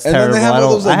 yeah, it's And terrible. then they have all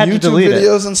those I like had to YouTube delete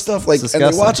videos it. and stuff like, It's and they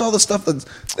disgusting. watch all the stuff that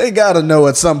they gotta know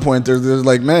at some point. They're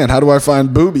like, man, how do I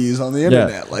find boobies on the internet?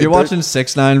 Yeah, Like you're they're- watching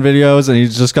 6ix9ine videos, and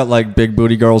he's just got like big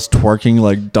booty girls twerking,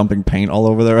 like dumping paint all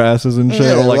over their asses and shit,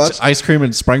 Yeah, or like watch- ice cream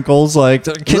and sprinkles. Like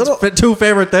kids' Little- two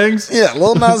favorite things. Yeah,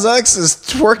 Lil Nas X is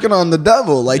twerking on the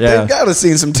devil. Like Yeah. they've gotta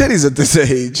seen some titties at this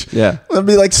age. Yeah. they'll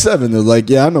be like 7. They're like,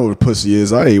 yeah, I know what a pussy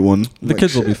is. I ate one. The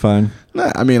kids will be fine. Nah,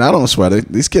 I mean, I don't sweat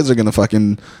it. These kids are gonna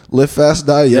fucking live fast,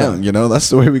 die young. Yeah. You know, that's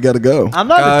the way we gotta go. I'm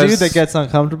not a Guys- dude that gets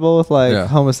uncomfortable with like Yeah.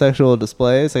 homosexual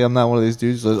displays. Like I'm not one of these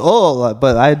dudes who's like, oh,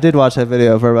 but I did watch that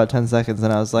video for about 10 seconds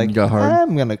and I was like, You got hard.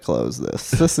 I'm gonna close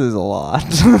this. This is a lot.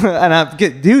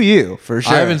 And do you for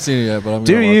sure? I haven't seen it yet, but I'm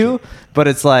Do gonna watch you? it. But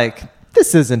it's like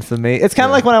this isn't for me. It's kind of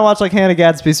Yeah. like when I watch like Hannah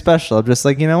Gadsby's special. I'm just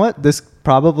like, you know what? This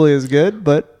probably is good,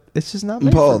 but it's just not.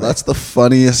 Made Paul, for me. that's the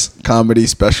funniest comedy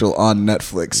special on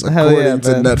Netflix, Hell according yeah,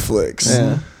 to man. Netflix.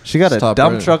 Yeah. She got a Stop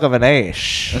dump right. truck of an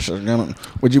ash.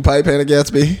 Would you pipe Hannah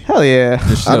Gatsby? Hell yeah.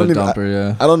 Just I got don't a even- dumper,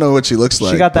 yeah. I don't know what she looks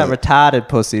like. She got that but retarded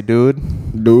pussy,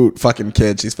 dude. dude, fucking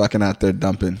kid. She's fucking out there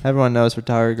dumping. Everyone knows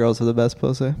retired girls are the best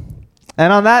pussy.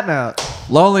 And on that note,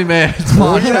 Lonely Man's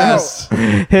podcast.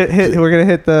 we're gonna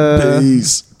hit the.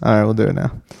 Peace. All right, we'll do it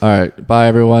now. All right. Bye,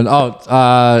 everyone.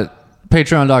 Oh,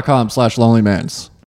 patreon.com/lonelymans.